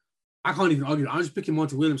 I'm just picking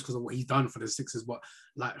Monty Williams because of what he's done for the Sixers, but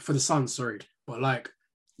like for the Suns, sorry. But like,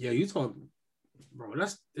 yeah, Utah, bro,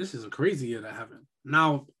 this is a crazy year they're having.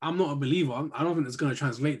 Now, I'm not a believer. I don't think it's going to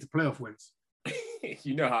translate to playoff wins.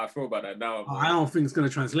 You know how I feel about that now. I don't think it's going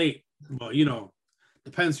to translate, but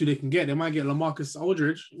depends who they can get. They might get LaMarcus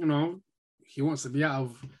Aldrige. He wants to be out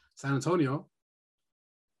of San Antonio.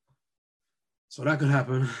 So that could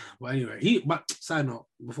happen. But anyway, but side note,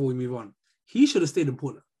 before we move on, he should have stayed in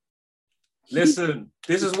Portland. Listen,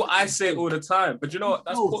 this is what I say all the time. But you know what?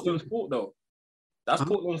 That's Portland's fault, though. That's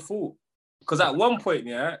Portland's fault. Because at one point,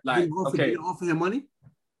 yeah, like, okay. Offer him money?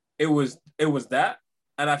 It was that.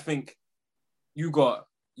 And I think you got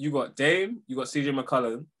Dame, you got CJ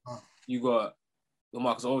McCollum, you got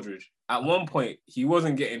LaMarcus Aldridge. At one point, he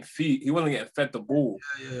wasn't getting fed the ball.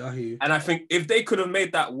 Yeah, I hear you. And I think if they could have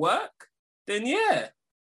made that work, then yeah.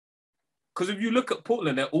 Because if you look at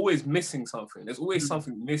Portland, they're always missing something. There's always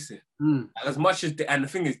something missing. As much as and the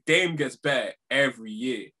thing is, Dame gets better every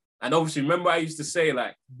year. And obviously, remember I used to say,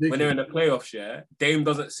 like, when they're in the playoffs, yeah, Dame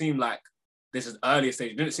doesn't seem like this is earlier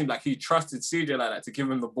stage. It didn't seem like he trusted CJ like that to give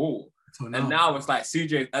him the ball. And now it's like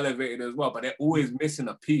CJ is elevated as well, but they're always missing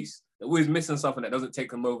a piece. They're always missing something that doesn't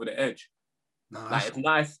take them over the edge. Like, it's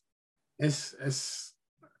nice.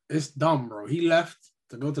 It's dumb, bro. He left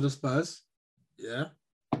to go to the Spurs. Yeah.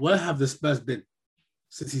 Where have the Spurs been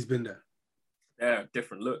since he's been there? Yeah,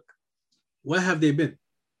 different look. Where have they been?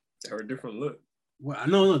 They're a different look. Well,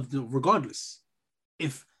 no, regardless.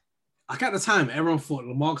 If, like at the time, everyone thought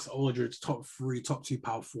LaMarcus Aldridge top 3, top 2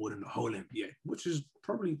 power forward in the whole NBA, which is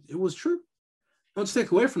probably, it was true. Not to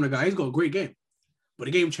take away from the guy, he's got a great game. But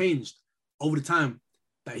the game changed over the time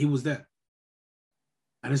that he was there.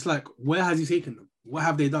 And it's like, where has he taken them? What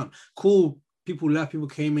have they done? Cool, people left, people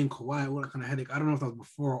came in, Kawhi, what kind of headache. I don't know if that was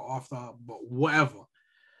before or after, but whatever.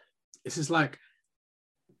 It's just like,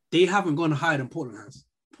 they haven't gone higher than Portland has.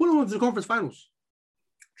 Portland went to the conference finals.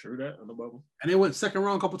 True that, in the bubble. And they went second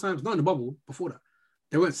round a couple times. Not in the bubble, before that.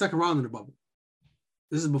 They went second round in the bubble.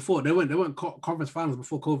 This is before. They went conference finals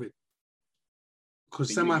before COVID.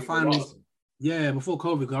 Because semifinals, before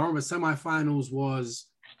COVID. Because I remember semifinals was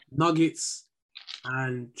Nuggets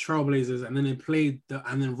and Trailblazers, and then they played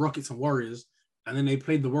and then Rockets and Warriors, and then they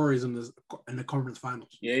played the Warriors in the conference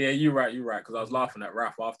finals. Yeah, you're right. Because I was laughing at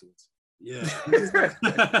Raph afterwards. Yeah. It's right.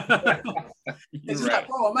 Like,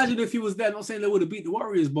 bro, imagine if he was there, not saying they would have beat the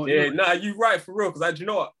Warriors, but you're right for real. Because you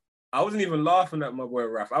know what? I wasn't even laughing at my boy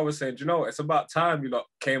Raf. I was saying, you know, it's about time you lot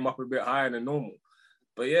came up a bit higher than normal.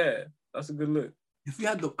 But yeah, that's a good look. If you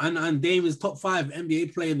had and Dame is top 5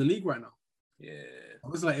 NBA player in the league right now. Yeah. I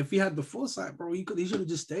was like, if he had the foresight, bro, he should have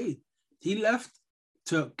just stayed. He left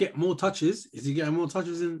to get more touches. Is he getting more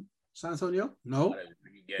touches in San Antonio? No.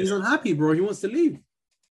 He's unhappy, bro. He wants to leave.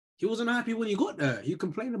 He wasn't happy when he got there. He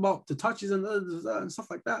complained about the touches and stuff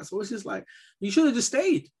like that. So it's just like, you should have just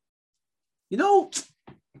stayed. You know,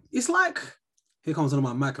 it's like, here comes one of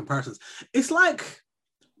my mad comparisons. It's like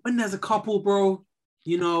when there's a couple, bro,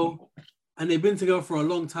 you know, and they've been together for a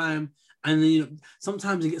long time, and then, you know,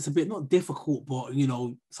 sometimes it gets a bit, not difficult, but, you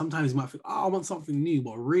know, sometimes you might think, oh, I want something new,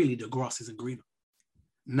 but really the grass isn't greener.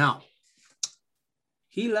 Now,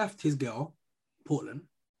 he left his girl, Portland,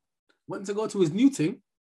 went to go to his new thing,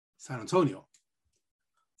 San Antonio.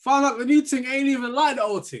 Found out the new thing ain't even like the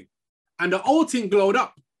old thing. And the old thing glowed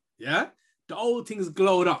up, yeah? The old thing's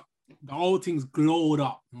glowed up. The old thing's glowed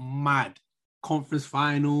up. Mad. Conference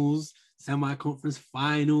finals, semi-conference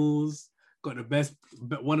finals. Got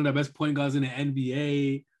one of the best point guards in the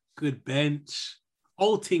NBA. Good bench.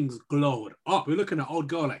 Old thing's glowed up. We're looking at old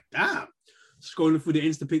girl like, damn. Scrolling through the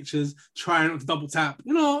Insta pictures, trying not to double tap.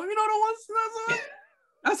 You know the ones.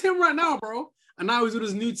 That's him right now, bro. And now he's with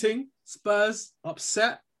his new thing. Spurs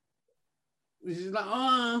upset. He's like, oh,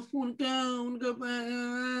 I want to go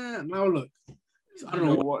back. Now look, I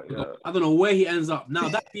don't know where he ends up. Now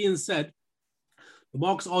that being said,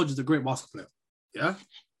 LaMarcus Aldrige is a great basketball player. Yeah,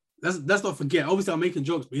 let's not forget. Obviously, I'm making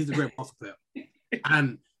jokes, but he's a great basketball player,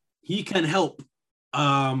 and he can help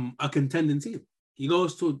a contending team. He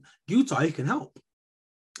goes to Utah, he can help.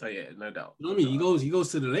 Oh yeah, no doubt. You know what I mean? He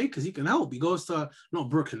goes to the Lakers, he can help. He goes to not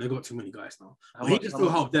Brooklyn, they got too many guys now. He can still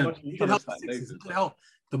help them. He can help the Sixers. He can help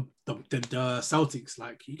the Celtics.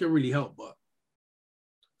 Like, he can really help. But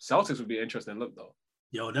Celtics would be an interesting look though.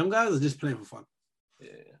 Yo, them guys are just playing for fun.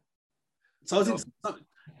 Yeah. Celtics.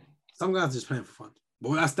 Some guys are just playing for fun.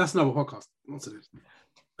 But that's another podcast. Not to this.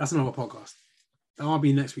 That's another podcast. That might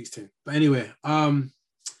be next week's team. But anyway,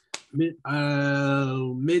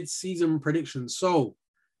 mid-season predictions. So,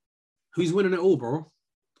 who's winning it all, bro?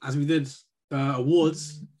 As we did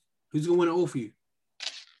awards, who's gonna win it all for you?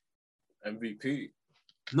 MVP.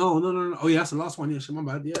 No. Oh yeah, that's the last one. Yeah, shit, my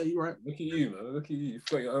bad. Yeah, you're right. Look at you, man. Look at you. You've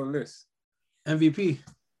got your own list. MVP.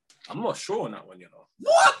 I'm not sure on that one, you know.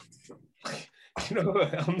 What? You know,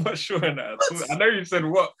 I'm not sure on that. I know you said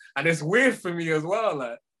what, and it's weird for me as well.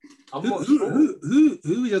 Like, I'm not sure. Who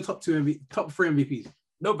is your top 3 MVPs?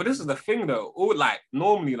 No, but this is the thing though. All like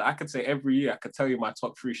normally, like I could say every year I could tell you my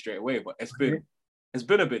top 3 straight away, but it's been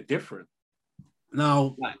a bit different.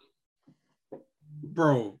 Now, like,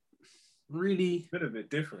 bro, really? It's been a bit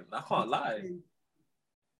different. I can't lie.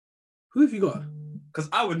 Who have you got? Because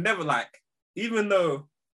I would never even though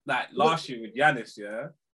last year with Giannis, yeah,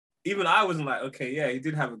 even I wasn't like, okay, yeah, he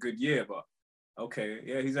did have a good year, but okay,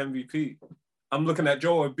 yeah, he's MVP. I'm looking at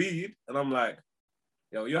Joel Embiid and I'm like,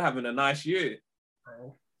 yo, you're having a nice year.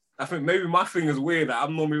 Bro. I think maybe my thing is weird that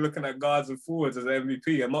I'm normally looking at guards and forwards as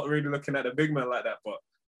MVP. I'm not really looking at the big man like that, but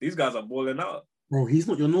these guys are balling out. Bro, he's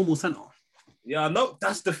not your normal center. Yeah, I know.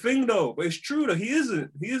 That's the thing, though. But it's true, though. He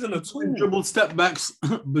isn't at all. Dribble step backs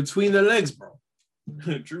between the legs, bro.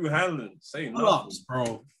 Drew Hanlon, say nothing. Ups,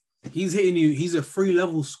 bro. He's hitting you. He's a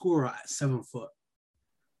 3-level scorer at 7 foot.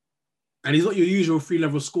 And he's not your usual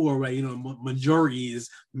 3-level scorer where, you know, majority is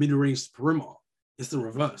mid-range perimeter. It's the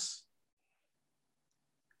reverse.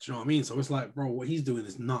 Do you know what I mean? So it's like, bro, what he's doing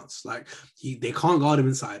is nuts. Like, they can't guard him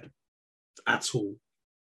inside at all.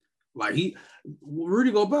 Like,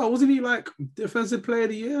 Rudy Gobert, wasn't he like defensive player of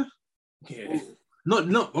the year? Yeah.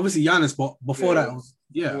 Not obviously Giannis, but before that,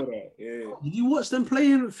 yeah. Did you watch them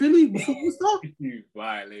play in Philly before All-Star? You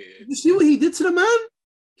violated. Did you see what he did to the man?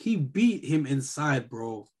 He beat him inside,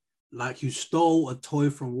 bro. Like you stole a toy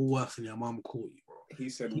from Woolworths and your mom caught you, bro. He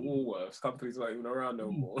said Woolworths. Company's not even around no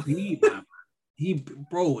more.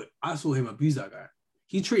 Bro, I saw him abuse that guy.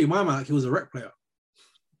 He treated my man like he was a rec player.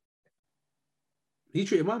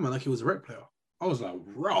 I was like,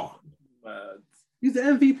 raw. He's the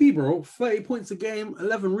MVP, bro. 30 points a game,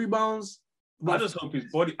 11 rebounds. I just hope his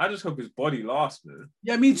body lasts, man.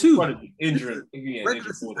 Yeah, me too. Injured.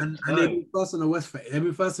 And they've been first in the West they've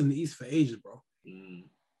been first in the East for ages, bro. Mm.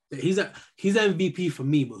 He's MVP for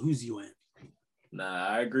me, but who's your MVP? Nah,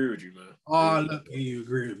 I agree with you, man. Oh, look, you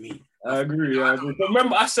agree with me. I agree. But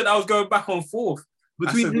remember, I said I was going back and forth.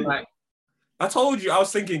 I told you I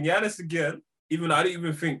was thinking Giannis again, even though I didn't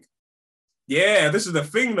even think. Yeah, this is the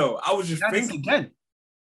thing, though. I was just thinking again.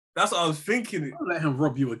 That's what I was thinking. Don't let him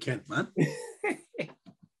rob you again, man.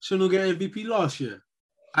 Shouldn't get MVP last year.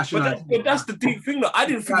 But that's the deep thing. That I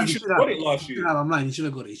didn't think he should have got it last year. I'm lying. He should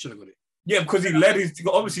have got it. Yeah, because he led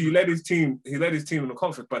his team in the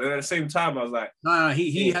conference. But at the same time, I was like,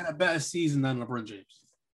 he had a better season than LeBron James.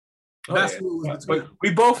 But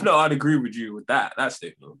we both know I'd agree with you with that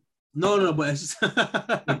statement. No, but it's just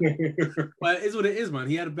but it is what it is, man.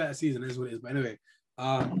 He had a better season, it is what it is. But anyway,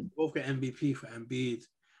 both get MVP for Embiid.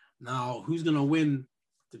 Now, who's gonna win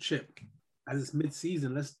the chip? As it's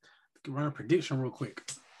mid-season, let's run a prediction real quick.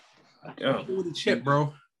 Yeah. Who win the chip,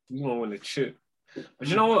 bro? Who's gonna win the chip? But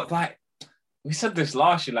you know what? Like, we said this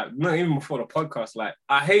last year, like not even before the podcast. Like,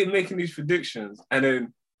 I hate making these predictions, and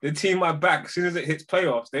then the team I back, as soon as it hits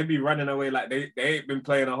playoffs, they be running away like they ain't been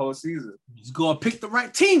playing a whole season. You just gotta pick the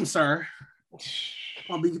right team, sir.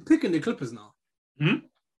 Can't be picking the Clippers now.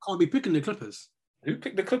 Can't be picking the Clippers. Who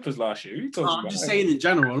picked the Clippers last year? Who you talking about? I'm just saying in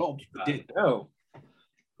general, a lot of people did. No.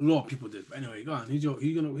 A lot of people did. But anyway, go on. Who's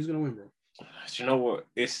gonna win, bro? Do you know what?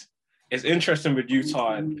 It's interesting with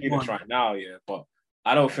Utah and Phoenix right now, yeah. But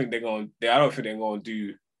I don't think they're gonna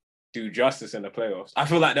do justice in the playoffs. I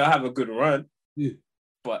feel like they'll have a good run. Yeah.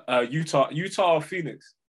 But Utah or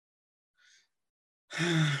Phoenix.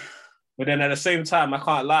 But then at the same time, I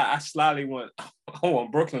can't lie. I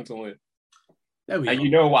want Brooklyn to win. There we go.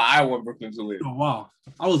 You know why I want Brooklyn to win. Oh, wow.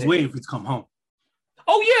 I was waiting for it to come home.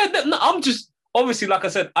 Oh, yeah. No, I'm just, obviously, like I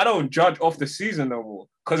said, I don't judge off the season no more.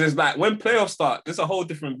 Because it's like, when playoffs start, it's a whole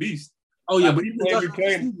different beast. Oh, yeah, but even the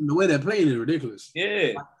way they're playing is ridiculous.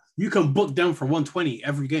 Yeah. Like, you can book them for 120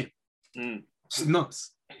 every game. It's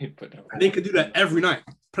nuts. They could do that every night.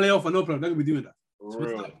 Playoff or no playoff, they're gonna be doing that.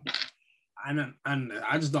 So and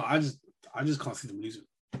I just can't see them losing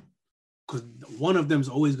because one of them is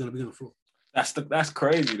always gonna be on the floor. That's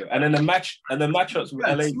crazy though. And then the matchups with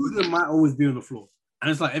LA, two of them might always be on the floor. And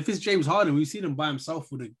it's like if it's James Harden, we see them by himself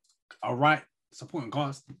with a right supporting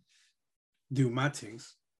cast do mad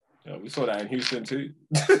things. Yeah, we saw that in Houston too.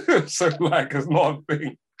 So like, it's not a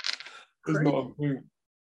thing. It's not a thing.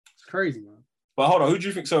 It's crazy, man. But hold on, who do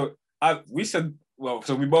you think? So we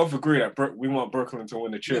both agree that we want Brooklyn to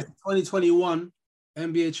win the chip. 2021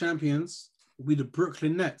 NBA champions will be the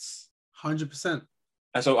Brooklyn Nets, 100%.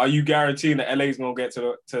 And so, are you guaranteeing that LA is gonna get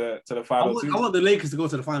to the finals? I want the Lakers to go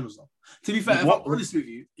to the finals, though. To be fair, if I'm honest with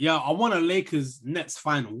you, yeah, I want a Lakers Nets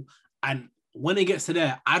final, and when it gets to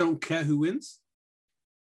there, I don't care who wins.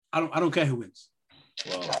 I don't care who wins.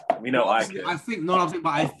 Well, we know I care. I think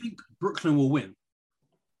Brooklyn will win.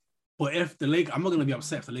 But if the Lakers, I'm not gonna be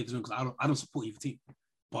upset if the Lakers win because I don't support either team.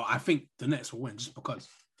 But I think the Nets will win just because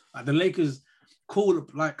like the Lakers call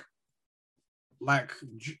like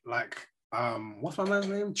what's my man's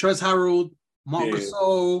name? Trez Harold, Marc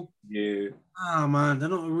Gasol. Yeah. Man, they're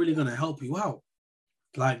not really gonna help you out.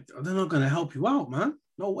 Like they're not gonna help you out, man.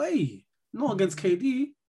 No way. Not against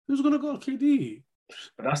KD. Who's gonna go KD?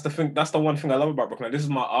 But that's the thing. That's the one thing I love about Brooklyn. This is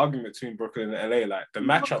my argument between Brooklyn and LA. Like the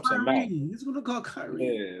matchups are mad. He's gonna go Kyrie.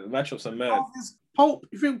 Yeah, the matchups are mad. Pope.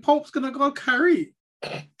 You think Pope's gonna go Kyrie?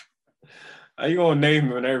 Are you gonna name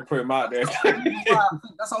him and they put him out there? That's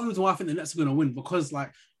the only reason why I think the Nets are gonna win because,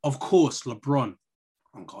 like, of course, LeBron,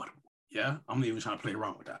 unguardable. Yeah, I'm not even trying to play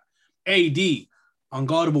around with that. AD,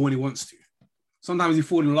 unguardable when he wants to. Sometimes he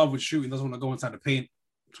falls in love with shooting, doesn't want to go inside the paint,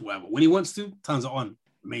 whatever. When he wants to, turns it on.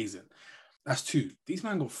 Amazing. That's two. These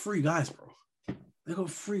men got three guys, bro. They got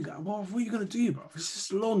three guys. Well, what are you gonna do, bro? It's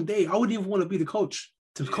just a long day. I wouldn't even want to be the coach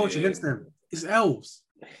to coach against them. It's elves.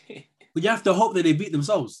 But you have to hope that they beat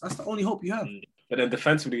themselves. That's the only hope you have. But then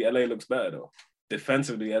defensively, LA looks better though.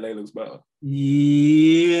 Defensively, LA looks better.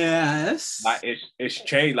 Yes. Like it's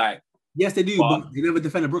changed. Like yes, they do, but they never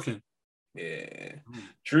defended Brooklyn. Yeah,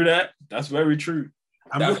 true that. That's very true.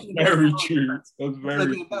 That's very true. That's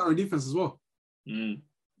very true. Better on defense as well.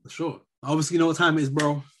 For sure. Obviously, you know what time it is,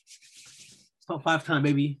 bro. It's top 5 time,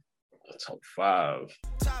 baby. Top 5.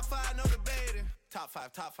 Top 5, no debating. Top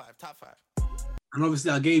 5. And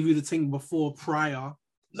obviously, I gave you the thing prior.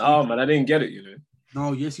 No, man, I didn't get it, you know.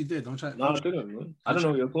 No, yes, you did. Don't try. No, I didn't, man. I don't know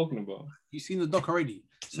what you're talking about. You've seen the doc already.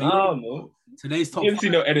 So no. Today's top 5. You didn't see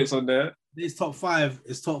no edits on there. Today's top 5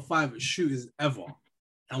 is top 5 shooters ever.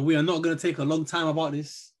 And we are not going to take a long time about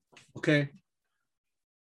this. Okay?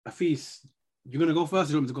 Afiz, you're going to go first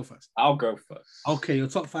or do you want me to go first? I'll go first. Okay, your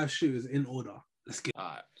top 5 shooters in order. Let's get all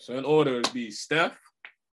right. So in order, it'd be Steph.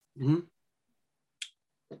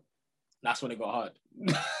 That's when it got hard.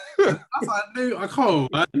 That's what I knew. I can't,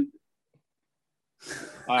 man.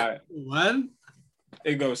 All right. Man.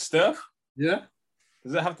 It goes Steph. Yeah.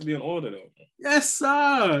 Does it have to be in order, though? Yes,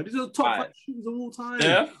 sir. These are the top 5 shooters of all time.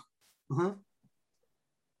 Steph.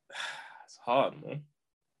 It's hard, man.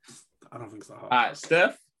 I don't think so. All right.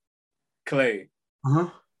 Steph. Clay.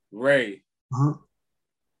 Ray.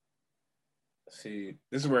 See,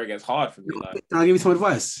 this is where it gets hard for me. Like, can I give you some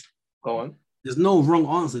advice? Go on. There's no wrong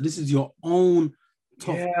answer. This is your own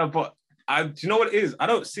top. Yeah, but do you know what it is? I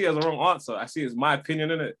don't see it as a wrong answer. I see it as my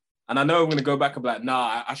opinion in it. And I know I'm going to go back and be like,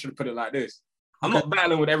 nah, I should have put it like this. I'm not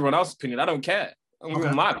battling with everyone else's opinion. I don't care. I'm going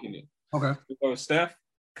with my opinion. Okay. We go Steph,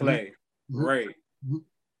 Clay, Ray,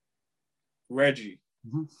 Reggie.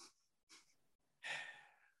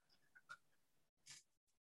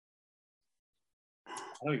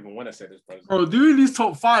 I don't even want to say this, bro. Bro, doing these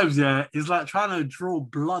top fives, yeah, is like trying to draw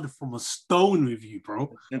blood from a stone with you,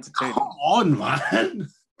 bro. Entertaining. Come on, man.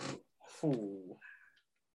 Ooh.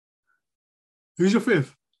 Who's your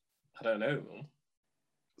fifth? I don't know, man.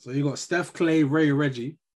 So you got Steph, Clay, Ray,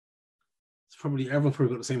 Reggie. It's probably everyone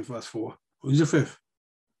probably got the same first four. Who's your fifth?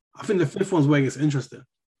 I think the fifth one's where it gets interesting.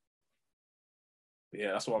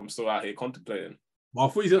 Yeah, that's what I'm still out here contemplating. Well, I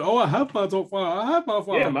thought you said, I have my top five. I have my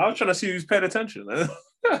five. Yeah, man, I was trying to see who's paying attention.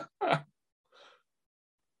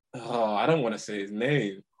 Oh, I don't want to say his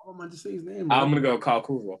name. Oh, man, just say his name. Bro. I'm going to go Kyle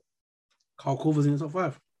Kuzma. Kyle Kuzma's in the top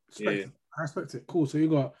five. Yeah. I respect it. Cool. So you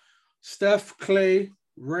got Steph, Clay,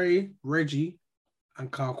 Ray, Reggie,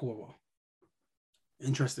 and Kyle Kuzma.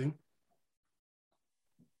 Interesting.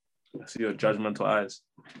 I see your judgmental eyes.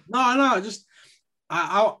 No, just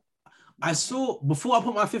I saw before I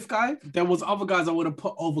put my fifth guy, there was other guys I would have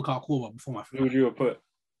put over Kyle Kuzma before my fifth. Who would you have put?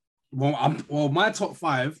 Well, my top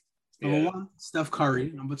five. Number one, Steph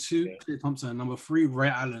Curry. Number two, Klay Thompson. Number three, Ray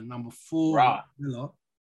Allen. Number four, Miller.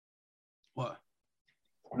 What?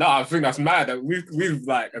 No, I think that's mad that we've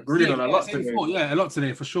like agreed on a lot today. Yeah, a lot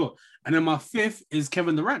today for sure. And then my fifth is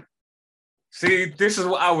Kevin Durant. See, this is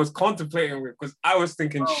what I was contemplating with because I was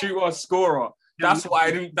thinking shooter, scorer. That's why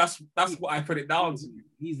I didn't. That's what I put it down to.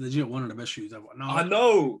 He's legit one of the best shooters ever. No, I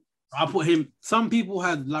know. I put him. Some people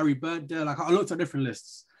had Larry Bird there. Like I looked at different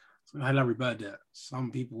lists. Some had Larry Bird there.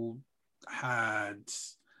 Some people had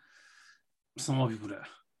some more people there.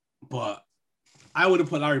 But I would have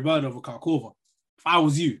put Larry Bird over Kyle Kuzma. If I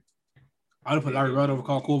was you, I would have put Larry Bird over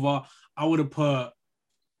Kyle Kuzma. I would have put.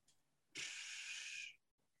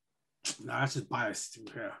 Nah, that's just biased.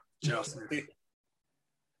 Yeah, J.R. Smith.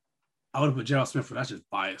 I would have put J.R. Smith, but that's just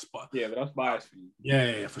biased. But yeah, but that's biased for you.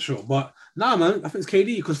 Yeah, for sure. But nah, man, I think it's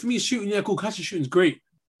KD because for me, shooting, cool. Catching shooting is great,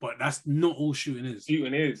 but that's not all shooting is.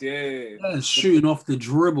 Shooting is, yeah. It's shooting off the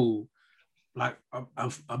dribble. Like I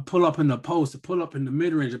pull up in the post, I pull up in the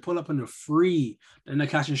mid range, I pull up in the free, then they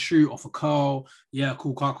catch and shoot off a Carl. Yeah,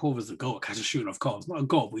 cool. Kyle Kuzma's the goal. Catch and shooting off Carl. It's not a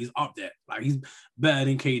goal, but he's up there. Like he's better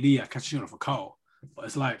than KD at catching shooting off a Carl. But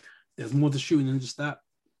it's like there's more to shooting than just that.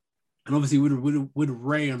 And obviously with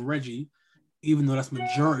Ray and Reggie, even though that's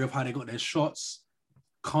majority of how they got their shots,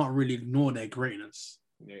 can't really ignore their greatness.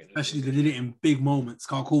 Yeah, especially they did it in big moments.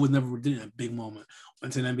 Kyle Kuzma never did it in a big moment.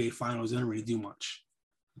 Went to the NBA Finals, didn't really do much.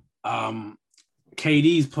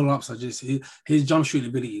 KD's pull-ups are just his jump shooting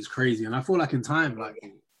ability is crazy. And I feel like in time,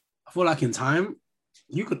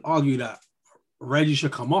 you could argue that Reggie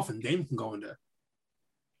should come off and Dame can go in there.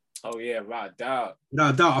 Oh yeah, without doubt.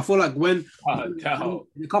 Without doubt. I feel like when in a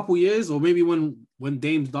couple years, or maybe when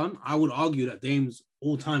Dame's done, I would argue that Dame's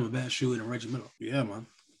all time a better shooter than Reggie Miller. Yeah, man.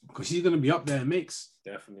 Because he's gonna be up there in makes.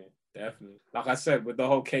 Definitely. Like I said, with the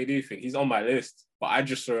whole KD thing, he's on my list, but I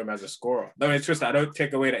just saw him as a scorer. No, it's just I don't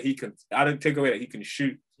take away that he can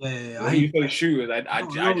shoot. Yeah. When you say shooters, I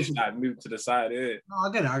just moved to the side here. No,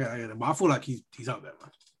 I get it. But I feel like he's up there,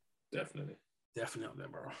 man. Definitely up there,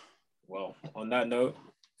 bro. Well, on that note,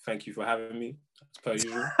 thank you for having me, as per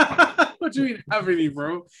usual. What do you mean having me,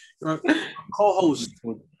 bro? You're a co-host.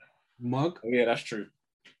 Mug. Oh, yeah, that's true.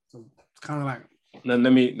 So it's kind of like. Let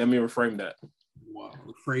me reframe that. Wow.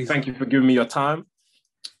 Thank you for giving me your time.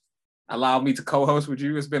 Allow me to co-host with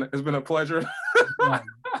you. It's been a pleasure.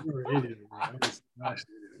 You're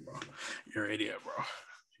an idiot, bro.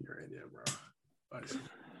 You're an idiot, bro.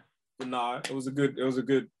 But nah, it was a good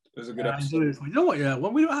episode. You know what? Yeah,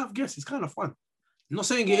 when we don't have guests, it's kind of fun. I'm not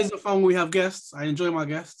saying it isn't fun when we have guests. I enjoy my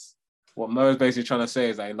guests. What Mo is basically trying to say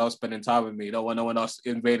is that he loves spending time with me. You don't want no one else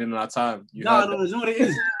invading our time. No, you know what it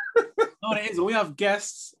is. When we have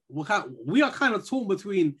guests, we are kind of torn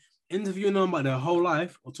between interviewing them about their whole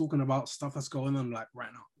life or talking about stuff that's going on like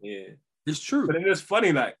right now. Yeah. It's true. But then it's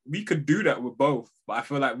funny, like we could do that with both, but I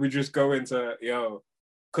feel like we just go into,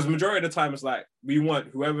 because majority of the time it's like we want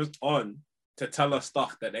whoever's on to tell us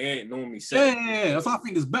stuff that they ain't normally saying. Yeah. That's why I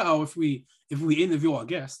think it's better if we interview our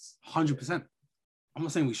guests, 100%. I'm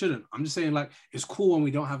not saying we shouldn't. I'm just saying like it's cool when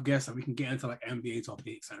we don't have guests and we can get into like NBA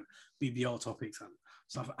topics and BBL topics and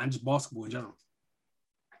stuff and just basketball in general.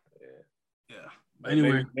 Yeah. But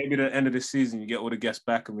anyway, maybe the end of the season you get all the guests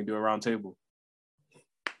back and we do a round table.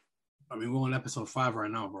 I mean, we're on episode 5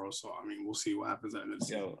 right now, bro. So I mean, we'll see what happens at the end of the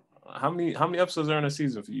season. Yo, how many episodes are in a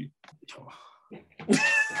season for you?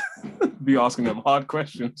 Be asking them hard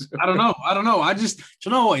questions. I don't know.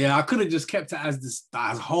 You know what? Yeah, I could have just kept it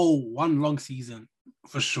as whole one long season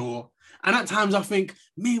for sure. And at times I think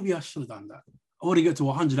maybe I should have done that. I want to get to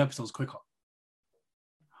 100 episodes quicker.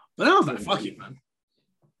 But then I was like, fuck it, man.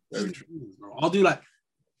 Very true. I'll do like,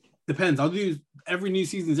 depends. I'll do every new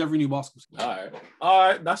season is every new basketball. All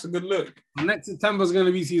right. That's a good look. Next September is going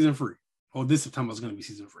to be season 3. Or this September is going to be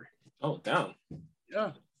season 3. Oh, damn.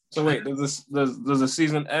 Yeah. So wait, does the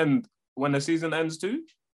season end when the season ends too?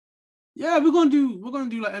 Yeah, we're gonna do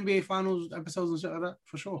like NBA finals episodes and shit like that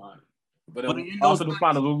for sure. Right. But then after the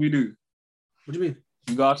finals, what we do? What do you mean?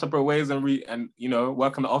 You go our separate ways and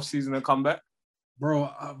work on the off season and come back. Bro,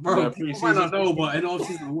 I don't know, but in off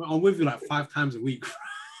season, I'm with you like 5 times a week.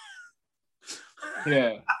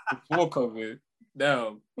 Yeah, before COVID.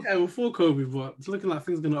 Damn. Yeah, before COVID, but it's looking like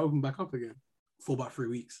things are gonna open back up again for about 3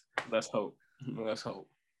 weeks. Let's hope.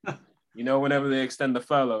 Whenever they extend the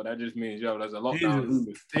furlough, that just means there's a lockdown.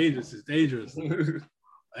 It's dangerous.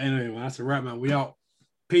 Anyway, man, that's a wrap, man. We out.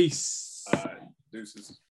 Peace. All right, deuces.